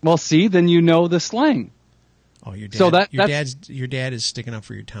 Well, see, then you know the slang. Oh, your dad. So your dad is sticking up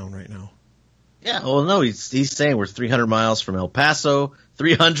for your town right now. Yeah, well, no, he's saying we're 300 miles from El Paso,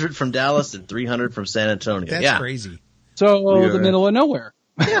 300 from Dallas, and 300 from San Antonio. That's yeah. crazy. So, We the are- middle of nowhere.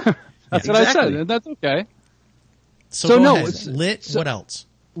 That's what I exactly. said, and that's okay. So So go no, ahead. it's- Lit. What else?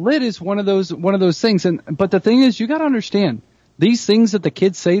 Lit is one of those things, but the thing is, you got to understand these things that the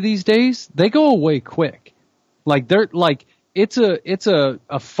kids say these days, they go away quick. Like they're like it's a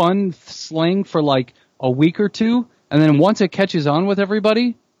fun slang for like a week or two, and then once it catches on with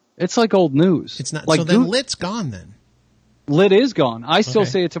everybody, it's like old news. It's not. like So then lit's gone then. lit is gone. I still Okay.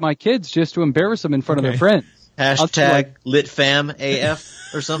 say it to my kids just to embarrass them in front of Okay. their friends. Hashtag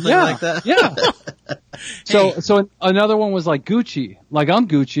LitFamAF or something Yeah, like that. yeah. So another one was like Gucci. Like I'm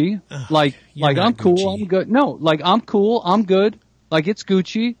Gucci. Like you're not I'm cool. Gucci. I'm good. No, like I'm cool. I'm good. Like it's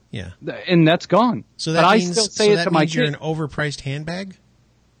Gucci. Yeah. And that's gone. So that but means, I still say so it that to my means you're kids. an overpriced handbag.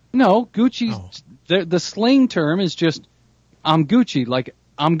 No, Gucci. Oh. The slang term is just I'm Gucci. Like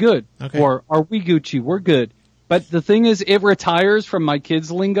I'm good. Okay. Or are we Gucci? We're good. But the thing is, it retires from my kids'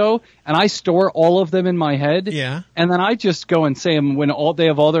 lingo, and I store all of them in my head. Yeah. And then I just go and say them when they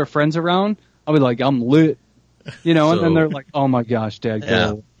have all their friends around. I'll be like, I'm lit. You know, and So- then they're like, oh my gosh, Dad, Yeah.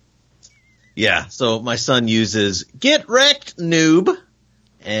 go. Yeah, so my son uses "get wrecked, noob,"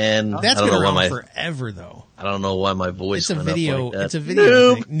 and That's I don't been know why around my forever though. I don't know why my voice It's a went up video. like that. It's a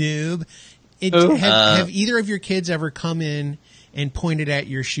video Noob. thing. Noob. Ooh. Have either of your kids ever come in and pointed at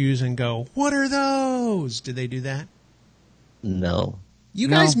your shoes and go, "What are those?" Did they do that? No, You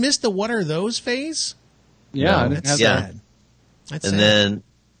No. guys missed the "What are those" phase. Yeah, I No, didn't That's have yeah. that. sad. That's and sad. then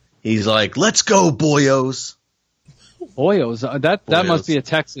he's like, "Let's go, boyos." Boyos. That Boyos. must be a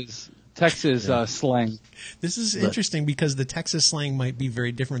Texas slang. This is interesting because the Texas slang might be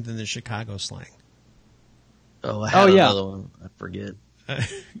very different than the Chicago slang. Oh, I had Oh, yeah. another one. I forget.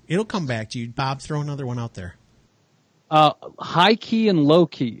 It'll come back to you, Bob. Throw another one out there. High key and low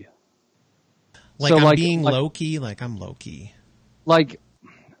key. Like So, I'm like- being like- low key. Like I'm low key. Like,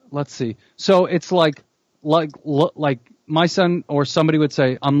 let's see. So it's like my son or somebody would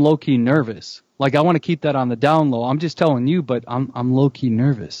say, I'm low key nervous. Like I want to keep that on the down low. I'm just telling you, but I'm low key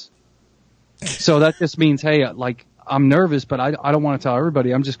nervous. So that just means, hey, like I'm nervous, but I don't want to tell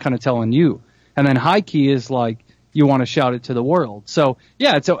everybody. I'm just kind of telling you. And then high key is like you want to shout it to the world. So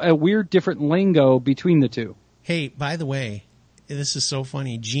yeah, it's a weird different lingo between the two. Hey, by the way, this is so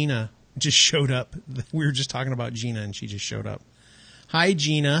funny. Gina just showed up. We were just talking about Gina, and she just showed up. Hi,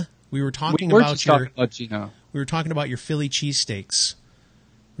 Gina. We were talking We're about just your. talking about Gino. We were talking about your Philly cheesesteaks.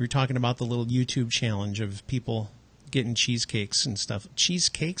 We were talking about the little YouTube challenge of people getting cheesecakes and stuff.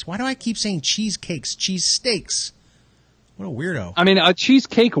 Cheesecakes? Why do I keep saying cheesecakes? Cheesesteaks. What a weirdo. I mean, a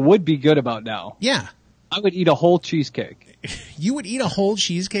cheesecake would be good about now. Yeah. I would eat a whole cheesecake. You would eat a whole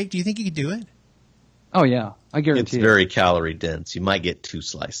cheesecake? Do you think you could do it? Oh yeah, I It's guarantee it. very calorie dense. You might get 2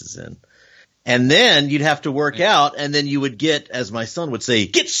 slices in. And then you'd have to work out, and then you would get, as my son would say,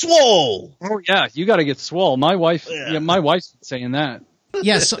 get swole! Oh yeah, you got to get swole. My wife's saying that.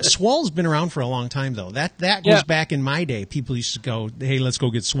 Yeah, Swole's been around for a long time, though. That goes Yeah. back in my day. People used to go, hey, let's go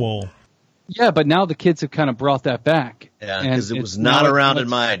get Swole. Yeah, but now the kids have kind of brought that back. Yeah, And because it it's- was not now it's around much- in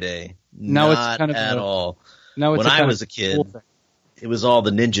my day. Now it's Not kind of at all. Now it's When a I kind was of a kid, cool thing. it was all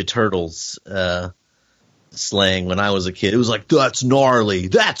the Ninja Turtles slang when I was a kid. It was like, that's gnarly.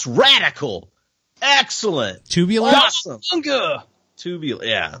 That's radical. Excellent. Tubular? Awesome. Unga! Tubular.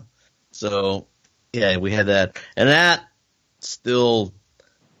 Yeah. So, yeah, we had that. And that still,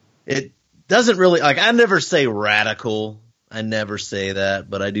 it doesn't really, like, I never say radical. I never say that,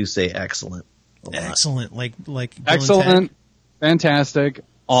 but I do say excellent. a lot. Excellent. Like Bill and Excellent, fantastic,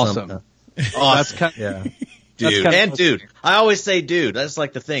 awesome. Sometimes. That's Awesome. kind Yeah. That's Dude. kind of- And dude. I always say dude. That's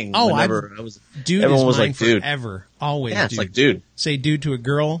like the thing. Oh, Whenever I was, Dude everyone is was mine like, dude. forever. Always Yeah, it's dude. like, dude. Say dude to a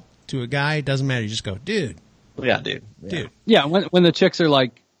girl, to a guy, doesn't matter. You just go, dude, Yeah, dude. Yeah. dude. Yeah, when the chicks are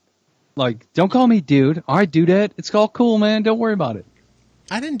like, don't call me dude. All right, dudette. It's all cool, man. Don't worry about it.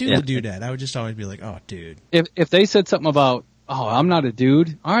 I didn't do Yeah. the do that. I would just always be like, oh, dude. If they said something about, oh, I'm not a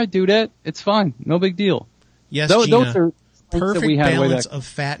dude. All right, dudette. It's fine. No big deal. Yes, Those Gina, are things that perfect we had way balance back. of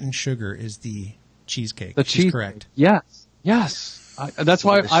fat and sugar is the cheesecake. The She's cheese. correct. Yes. That's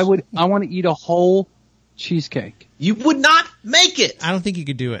why I want to eat a whole cheesecake. You would not make it. I don't think you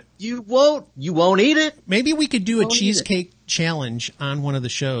could do it. You won't eat it. Maybe we could do a Don't eat it. cheesecake challenge on one of the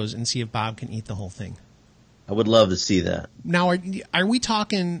shows and see if Bob can eat the whole thing. I would love to see that. Now, are we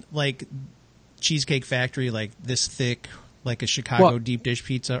talking like Cheesecake Factory, like this thick, like a Chicago Well, deep dish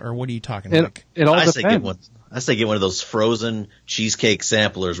pizza, or what are you talking like? It all I say depends. get one of those frozen cheesecake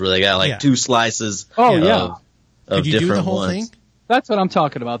samplers where they got like Yeah. 2 slices. Oh, of, yeah. of Could you do different the whole ones. thing? That's what I'm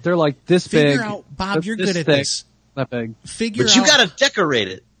talking about. They're like this Figure big. out, Bob, you're this good at thick, this. That big. Figure But you out. got to decorate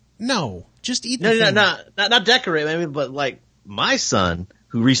it. No, just eat the No, thing. not decorate. I mean, but like my son,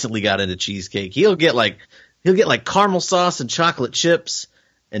 who recently got into cheesecake, he'll get like caramel sauce and chocolate chips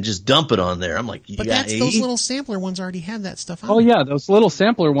and just dump it on there. I'm like, But yeah, that's those little sampler ones already have that stuff on. Oh yeah, those little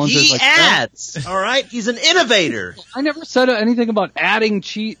sampler ones. he are like adds. All right, he's an innovator. I never said anything about adding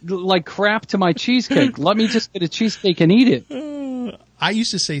like crap to my cheesecake. Let me just get a cheesecake and eat it. I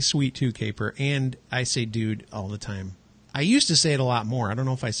used to say sweet too, Caper, and I say dude all the time. I used to say it a lot more. I don't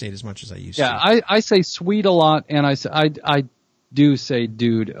know if I say it as much as I used Yeah, to. I say sweet a lot, and I do say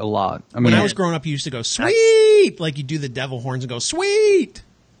dude a lot. I mean, When I was growing up, you used to go sweet, like you do the devil horns and go sweet.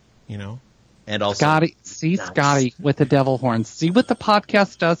 You know, And also, Scotty, see Scotty with the devil horns. See what the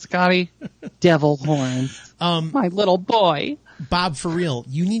podcast does, Scotty? Devil horns. My little boy. Bob, for real,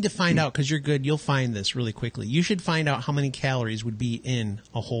 you need to find out because you're good. You'll find this really quickly. You should find out how many calories would be in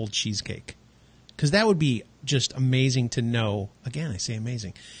a whole cheesecake, because that would be just amazing to know. Again, I say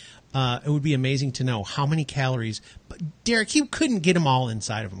amazing. It would be amazing to know how many calories. But Derek, he couldn't get them all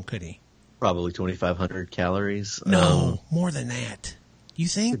inside of him, could he? probably 2,500 calories. No, more than that. You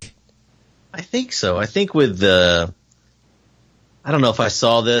think? I think so. I think with the, I don't know if I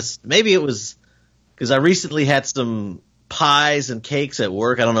saw this. Maybe it was because I recently had some pies and cakes at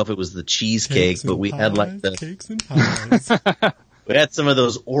work. I don't know if it was the cheesecake, but we had like the, cakes and pies. we had some of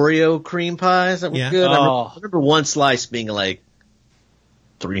those Oreo cream pies that were Yeah. good. Oh. I remember one slice being like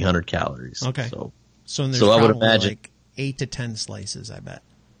 300 calories. Okay. So So there's So I would probably imagine- like 8 to 10 slices. I bet.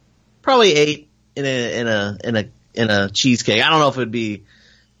 probably 8 in a cheesecake. I don't know if it'd be,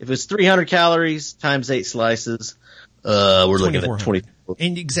 if it's 300 calories times 8 slices, we're looking at 2,400. 20.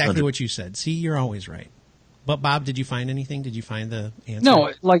 And exactly what you said. See, you're always right. But Bob, did you find anything? Did you find the answer?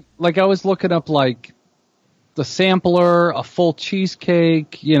 No, like I was looking up like the sampler, a full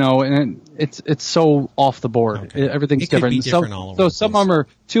cheesecake, and it's so off the board. Okay. Everything's It could different. be different all over so the some place. of them are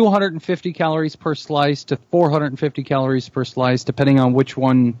 250 calories per slice to 450 calories per slice, depending on which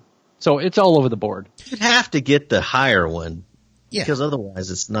one. So it's all over the board. You'd have to get the higher one Yeah. because otherwise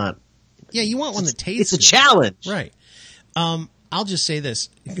it's not. Yeah, you want one that tastes It's a good. challenge. Right. I'll just say this.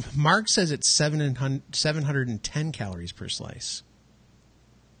 Mark says it's 710 calories per slice.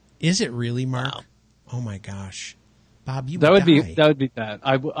 Is it really, Mark? Wow. Oh my gosh. Bob, you That would would be bad.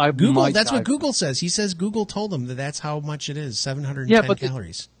 I Google, might that's die. what Google says. He says Google told him that that's how much it is, 710 Yeah, but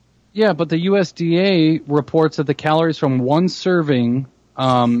calories. Yeah, but the USDA reports that the calories from one serving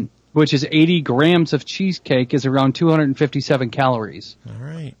which is 80 grams of cheesecake, is around 257 calories. All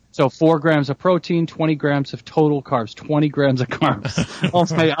right. So 4 grams of protein, 20 grams of total carbs, 20 grams of carbs. Oh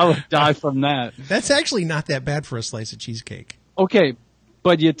my, I would die from that. That's actually not that bad for a slice of cheesecake. Okay,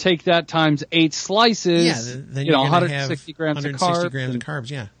 but you take that times 8 slices, Yeah, then you're 160 grams of 160 carbs. grams of carbs,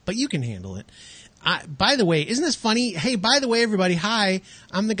 yeah. But you can handle it. By the way, isn't this funny? Hey, by the way, everybody, hi.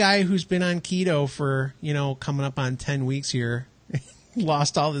 I'm the guy who's been on keto for, coming up on 10 weeks here.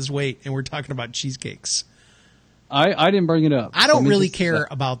 Lost all this weight, and we're talking about cheesecakes. I didn't bring it up. I don't really care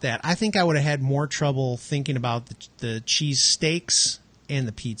about that. I think I would have had more trouble thinking about the cheese steaks and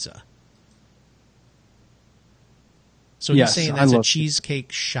the pizza. So Yes, you're saying I that's a love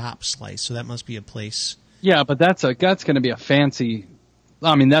cheesecake shop slice, so that must be a place. Yeah, but that's going to be a fancy.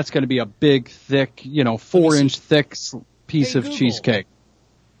 I mean, that's going to be a big, thick, 4-inch thick piece Hey, of Google. cheesecake.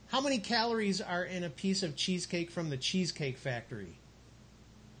 How many calories are in a piece of cheesecake from the Cheesecake Factory?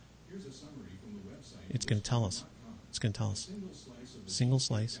 Here's a summary from the website. It's going to tell us. It's going to tell us. Single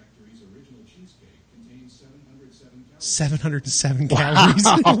slice. Factory's original cheesecake contains 707 707 calories.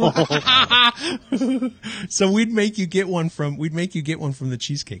 So we'd make you get one from the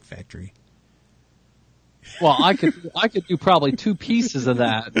Cheesecake Factory. Well, I could do probably 2 pieces of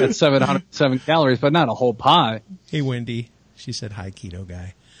that at 707 calories, but not a whole pie. Hey, Wendy. She said, hi, keto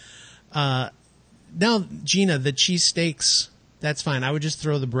guy. Now, Gina, the cheese steaks, that's fine. I would just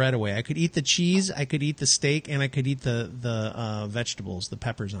throw the bread away. I could eat the cheese, I could eat the steak, and I could eat the vegetables, the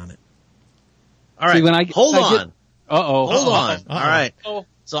peppers on it. All right. See, when hold on. Hold On. All right.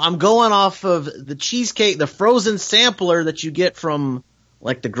 So I'm going off of the cheesecake, the frozen sampler that you get from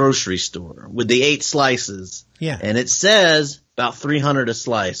like the grocery store with the 8 slices. Yeah. And it says about 300 a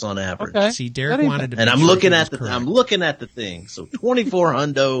slice on average. Okay. See, Derek That ain't wanted to And make I'm sure looking he at was the correct. I'm looking at the thing. So 24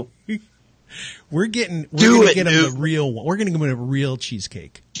 hundo. We're going Do to it, get him dude. the real one. We're going to give him a real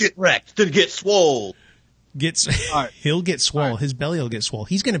cheesecake. Get wrecked to get swole. He'll get swole. His belly will get swole.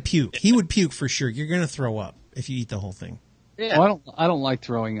 He's going to puke. He would puke for sure. You're going to throw up if you eat the whole thing. Yeah. Oh, I don't like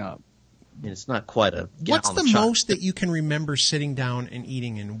throwing up. I mean, it's not quite a gallon What's the of chocolate. most that you can remember sitting down and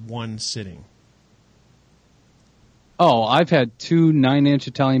eating in one sitting? Oh, I've had 2 9-inch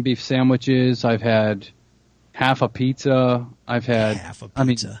Italian beef sandwiches. I've had half a pizza. I've had Half a I mean,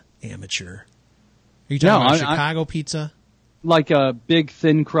 pizza. Amateur. Are you talking about Chicago pizza? like a big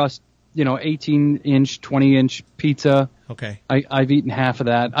thin crust, 18-inch, 20-inch pizza. Okay. I've eaten half of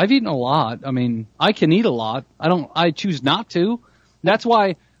that. I've eaten a lot. I mean, I can eat a lot. I choose not to. That's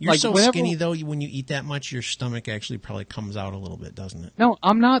why. You're like, so whenever, skinny, though, when you eat that much, your stomach actually probably comes out a little bit, doesn't it? No,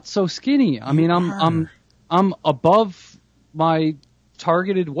 I'm not so skinny. I mean, I'm above my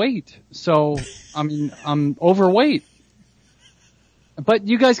targeted weight. So, I mean, I'm overweight. But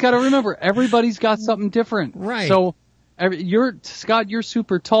you guys got to remember, everybody's got something different. Right. So, Scott, you're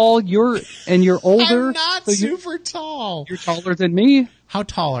super tall. You're older. I'm not so super tall. You're taller than me. How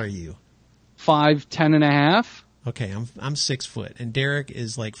tall are you? 5'10" and a half. Okay, I'm 6 foot, and Derek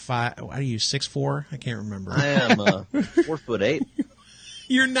is like 5. What are you, 6'4"? I can't remember. I am 4'8".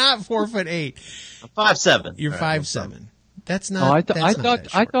 You're not 4'8". I'm 5'7". You're All right, 5'7". That's Oh, not.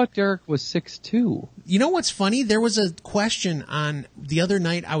 I thought Derek was 6'2". You know what's funny? There was a question on the other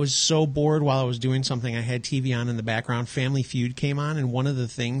night. I was so bored while I was doing something. I had TV on in the background. Family Feud came on, and one of the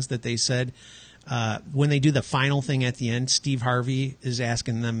things that they said when they do the final thing at the end, Steve Harvey is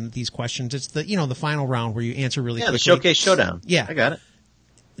asking them these questions. It's the the final round where you answer really quickly. the Showcase Showdown. Yeah. I got it.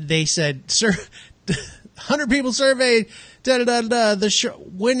 They said, "Sir, 100 people surveyed. Da da da da.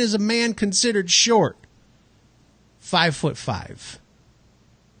 When is a man considered short? 5'5".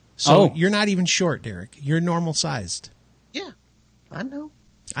 So you're not even short, Derek. You're normal sized. Yeah, I know.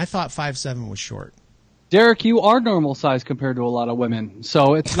 I thought 5'7" was short. Derek, you are normal size compared to a lot of women,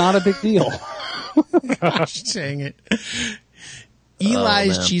 so it's not a big deal. Gosh, dang it.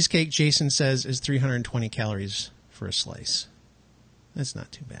 Eli's man. cheesecake, Jason says, is 320 calories for a slice. That's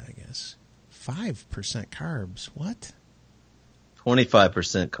not too bad, I guess. 5% carbs. What?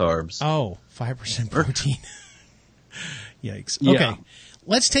 25% carbs. Oh, 5% protein. Yikes. Yeah. Okay.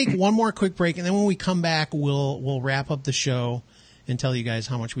 Let's take one more quick break, and then when we come back, we'll wrap up the show and tell you guys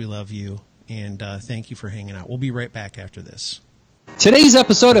how much we love you. And thank you for hanging out. We'll be right back after this. Today's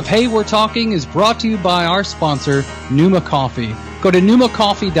episode of Hey We're Talking is brought to you by our sponsor, Numa Coffee. Go to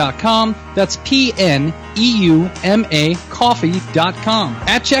NumaCoffee.com. That's PNEUMA Coffee.com.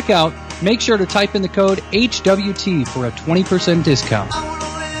 At checkout, make sure to type in the code HWT for a 20% discount.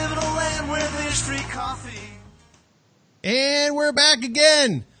 And we're back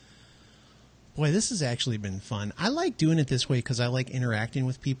again. Boy, this has actually been fun. I like doing it this way because I like interacting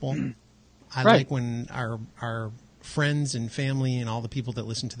with people. I Right. like when our friends and family and all the people that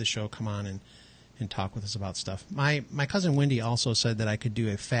listen to the show come on and talk with us about stuff. My cousin Wendy also said that I could do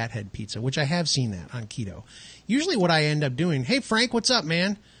a fathead pizza, which I have seen that on keto. Usually what I end up doing, hey Frank, what's up,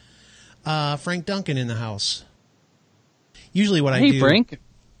 man? Frank Duncan in the house. Usually what I do Frank.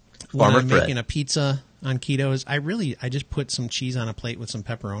 when Farmer I'm Fred. making a pizza on keto is I just put some cheese on a plate with some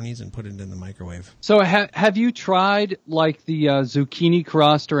pepperonis and put it in the microwave. So have you tried like the zucchini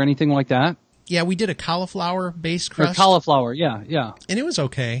crust or anything like that? Yeah, we did a cauliflower-based Or crust, cauliflower, yeah. and it was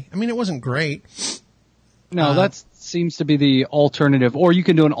okay. I mean, it wasn't great. No, that seems to be the alternative. Or you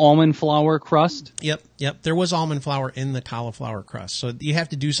can do an almond flour crust. Yep. There was almond flour in the cauliflower crust, so you have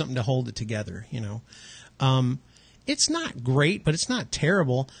to do something to hold it together, you know. It's not great, but it's not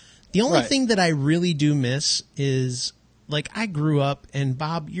terrible. The only Right. thing that I really do miss is, like, I grew up, and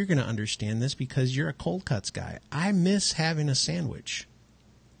Bob, you're going to understand this because you're a cold cuts guy. I miss having a sandwich.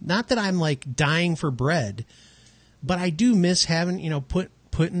 Not that I'm, like, dying for bread, but I do miss having, you know,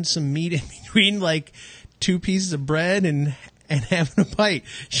 putting some meat in between, like, 2 pieces of bread and having a bite.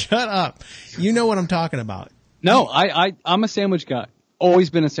 Shut up. You know what I'm talking about. No, I'm a sandwich guy. Always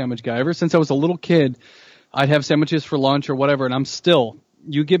been a sandwich guy. Ever since I was a little kid, I'd have sandwiches for lunch or whatever, and I'm still.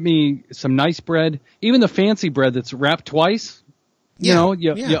 You give me some nice bread, even the fancy bread that's wrapped twice. You know,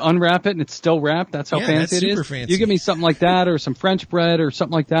 you unwrap it and it's still wrapped. That's how Yeah, fancy that's it is. super fancy. You give me something like that or some French bread or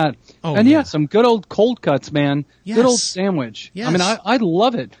something like that. Oh, and yeah. some good old cold cuts, man. Yes. Good old sandwich. Yes. I mean, I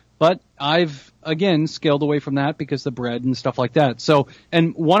love it, but I've, again, scaled away from that because the bread and stuff like that. So,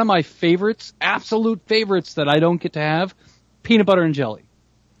 and one of my favorites, absolute favorites that I don't get to have, peanut butter and jelly.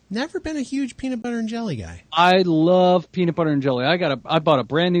 Never been a huge peanut butter and jelly guy. I love peanut butter and jelly. I bought a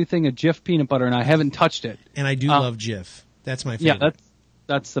brand new thing of Jif peanut butter and I haven't touched it. And I do love Jif. That's my Yeah, favorite.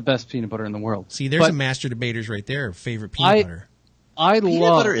 that's the best peanut butter in the world. See, there's But a master debaters right there. Favorite peanut butter. I Peanut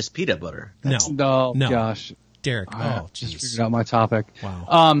love butter is peanut butter. No. Oh No. gosh. Derek. I Oh, just jeez. figured out my topic. Wow.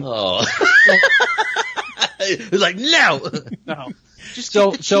 Oh. It's like, no. No. Just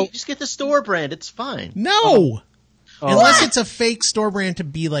So- get the so- just get the store brand. It's fine. No! Oh. Unless it's a fake store brand to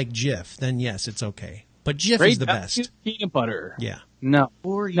be like Jif, then yes, it's okay. But Jif Great is the value best. peanut butter. Yeah. No.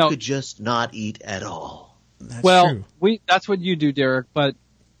 Or you No. could just not eat at all. That's Well, true. that's what you do, Derek, but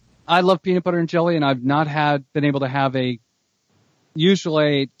I love peanut butter and jelly and I've not been able to have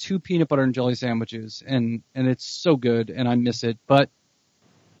usually 2 peanut butter and jelly sandwiches and it's so good and I miss it, but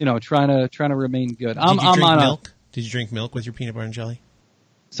you know, trying to remain good. Did you drink on milk? Did you drink milk with your peanut butter and jelly?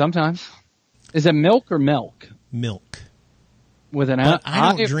 Sometimes. Is it milk or milk? Milk. With an But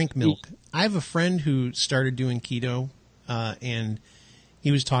I don't drink milk. I have a friend who started doing keto, and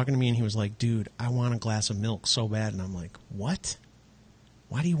he was talking to me and he was like, dude, I want a glass of milk so bad. And I'm like, what?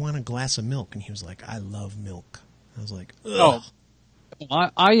 Why do you want a glass of milk? And he was like, I love milk. I was like, ugh.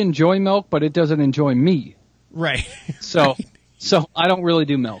 I enjoy milk, but it doesn't enjoy me. Right. So I don't really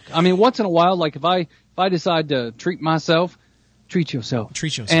do milk. I mean, once in a while, like if I decide to treat myself, treat yourself.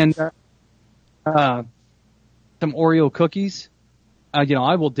 Treat yourself. And some Oreo cookies, you know,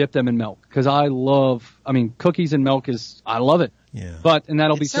 I will dip them in milk because cookies and milk I love it. Yeah. And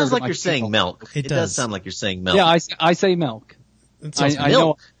that'll be It sounds served at like my you're saying kickoff. milk. It It does. does sound like you're saying milk. Yeah, I say milk. It's I also know.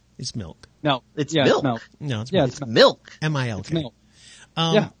 milk. It's milk. No, It's yeah, milk. It's milk. No, it's Yeah, milk. it's It's milk. M-I-L-K. It's milk.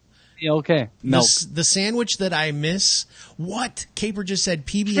 Um, Yeah, okay. Milk. The sandwich that I miss. What? Caper just said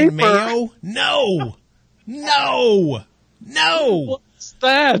PB Caper. and mayo? No. No. No. What's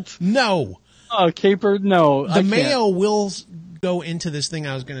that? No. Oh, caper? No. The mayo will go into this thing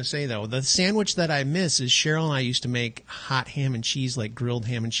I was going to say, though. The sandwich that I miss is Cheryl and I used to make hot ham and cheese, like grilled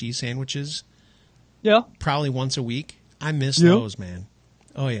ham and cheese sandwiches, Yeah. probably once a week. I miss Yeah. those, man.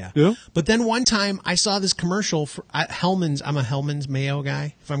 Oh, yeah. Yeah. But then one time I saw this commercial for Hellman's. I'm a Hellman's mayo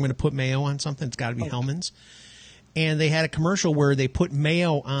guy. If I'm going to put mayo on something, it's got to be Hellman's. And they had a commercial where they put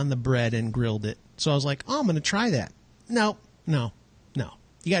mayo on the bread and grilled it. So I was like, oh, I'm going to try that. No.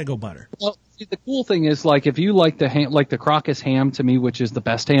 You got to go butter. Well, see, the cool thing is, like, if you like the Crocus ham to me, which is the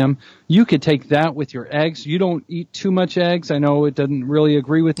best ham, you could take that with your eggs. You don't eat too much eggs. I know it doesn't really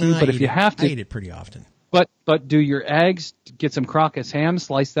agree with you, I but if eat you it. have I eat to, it pretty often. but do your eggs, get some Crocus ham,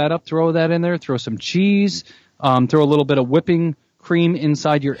 slice that up, throw that in there, throw some cheese, throw a little bit of whipping cream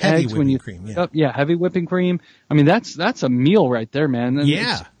inside your Heavy eggs when you whipping cream, yeah. yeah, heavy whipping cream. I mean, that's a meal right there, man. And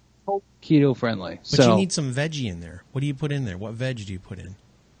Yeah. it's so keto friendly. But So you need some veggie in there. What do you put in there? What veg do you put in?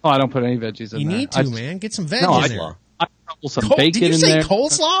 I don't put any veggies in You there. need to, man. Get some veg No, in I- there. I sprinkle some Col- bacon did you in say there.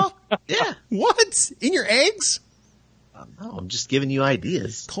 coleslaw? Yeah. What? In your eggs? No, I'm just giving you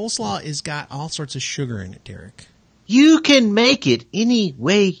ideas. Coleslaw has got all sorts of sugar in it, Derek. You can make it any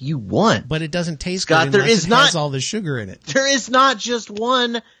way you want. But it doesn't taste Scott, good there unless is it not- has all the sugar in it. There is not just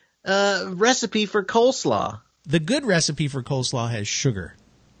one recipe for coleslaw. The good recipe for coleslaw has sugar.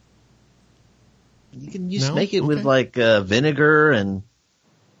 You can just No? make it with Okay. like vinegar and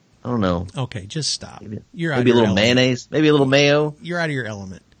I don't know, Okay, just stop. maybe, You're out maybe a of your little element. mayonnaise, maybe a little mayo. You're out of your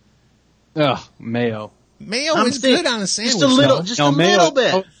element. Ugh, mayo. Mayo I'm is saying good on a sandwich. Just a little, though. just No, a mayo- little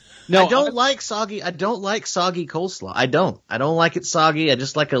bit. oh, no, I don't like soggy. I don't like soggy coleslaw. I don't like it soggy. I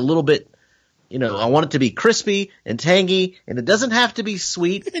just like a little bit. You know, I want it to be crispy and tangy, and it doesn't have to be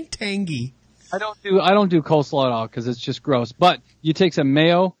sweet. And tangy. I don't do coleslaw at all because it's just gross. But you take some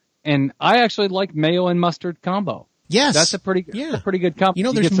mayo, and I actually like mayo and mustard combo. Yes. That's a pretty good combo. You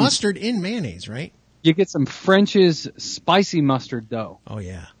know, there's get some- mustard in mayonnaise, right? You get some French's spicy mustard though. Oh,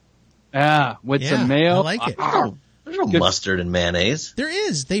 yeah. Yeah, with Yeah, some mayo. I like it. There's no Good. mustard and mayonnaise. There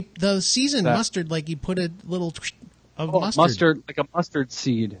is. The seasoned That- mustard, like you put a little of Oh, mustard. like a mustard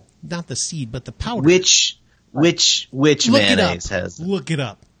seed. Not the seed, but the powder. Which Look it mayonnaise up. has? Look it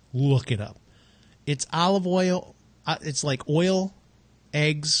up. Look it up. It's olive oil. It's like oil,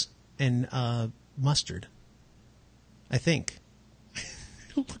 eggs, and mustard. I think.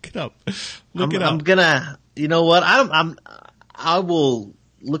 Look it up. Look it up. I'm gonna. You know what? I will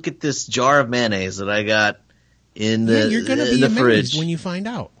look at this jar of mayonnaise that I got in the Yeah, you're going to in be the amazed fridge. when you find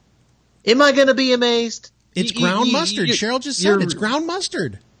out. Am I gonna be amazed? It's You- ground you- mustard. you- Cheryl just said you're- it's ground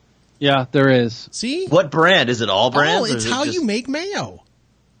mustard. Yeah, there is. See? What brand is it? All brands? Oh, or it's is it how just- you make mayo.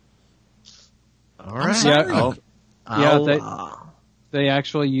 All right. sorry. I'll- Yeah, I'll, they- They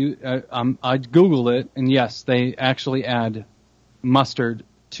actually I googled it, and yes, they actually add mustard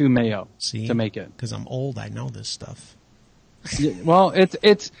to mayo See? to make it. Because I'm old, I know this stuff. Yeah, well,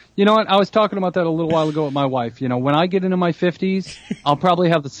 it's you know what, I was talking about that a little while ago with my wife. You know, when I get into my 50s, I'll probably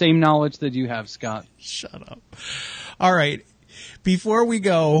have the same knowledge that you have, Scott. Shut up. All right. Before we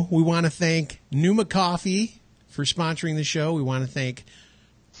go, we want to thank Numa Coffee for sponsoring the show. We want to thank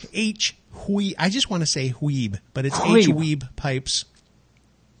I just want to say Hweeb, but it's Hweeb. Hweeb Pipes.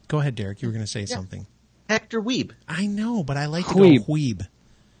 Go ahead, Derek. You were going to say something. Hector Weeb. I know, but I like to Hweeb. go Hweeb.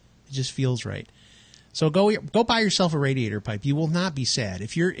 It just feels right. So go buy yourself a radiator pipe. You will not be sad.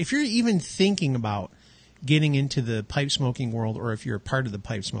 If you're even thinking about getting into the pipe smoking world, or if you're a part of the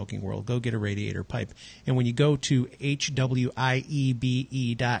pipe smoking world, go get a radiator pipe. And when you go to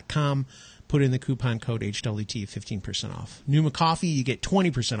hwiebe.com, put in the coupon code HWT, 15% off. Numa Coffee, you get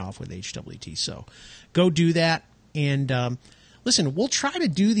 20% off with HWT. So go do that. And listen, we'll try to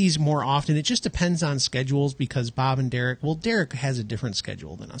do these more often. It just depends on schedules because Bob and Derek, Derek has a different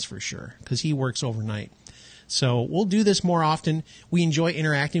schedule than us for sure because he works overnight. So we'll do this more often. We enjoy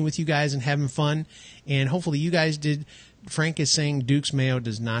interacting with you guys and having fun. And hopefully you guys did. Frank is saying Duke's Mayo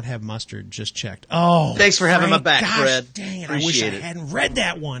does not have mustard. Just checked. Oh, Thanks for having my Frank, back, gosh, Fred. Dang it. I wish I Appreciate it. hadn't read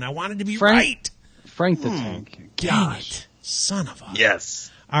that one. I wanted to be Frank- right. Frank the Tank. Dang it. Son of a.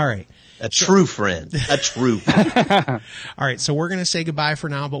 Yes. All right. A true friend. A true friend. All right, so we're going to say goodbye for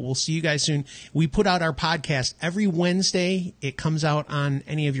now, but we'll see you guys soon. We put out our podcast every Wednesday. It comes out on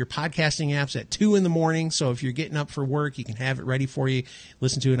any of your podcasting apps at 2 in the morning. So if you're getting up for work, you can have it ready for you.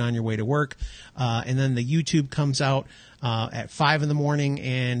 Listen to it on your way to work. And then the YouTube comes out at 5 in the morning,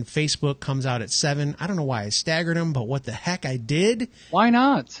 and Facebook comes out at 7. I don't know why I staggered them, but what the heck I did. Why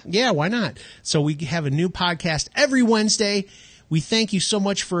not? Yeah, why not? So we have a new podcast every Wednesday. We thank you so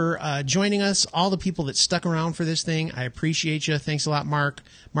much for joining us, all the people that stuck around for this thing. I appreciate you. Thanks a lot, Mark.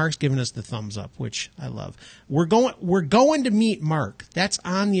 Mark's giving us the thumbs up, which I love. We're going to meet Mark. That's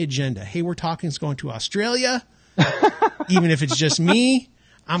on the agenda. Hey, We're Talking's going to Australia. Even if it's just me,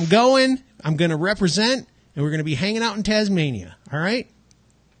 I'm going. I'm going to represent, and we're going to be hanging out in Tasmania. All right?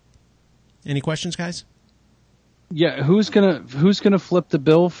 Any questions, guys? Yeah, who's gonna flip the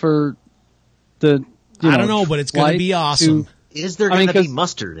bill for the? I don't know, but it's going to flight be awesome. Is there I mean, going to be 'cause-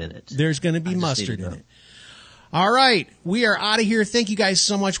 mustard in it? There's going to be I just mustard need to in know. it. All right. We are out of here. Thank you guys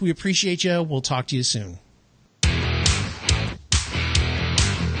so much. We appreciate you. We'll talk to you soon.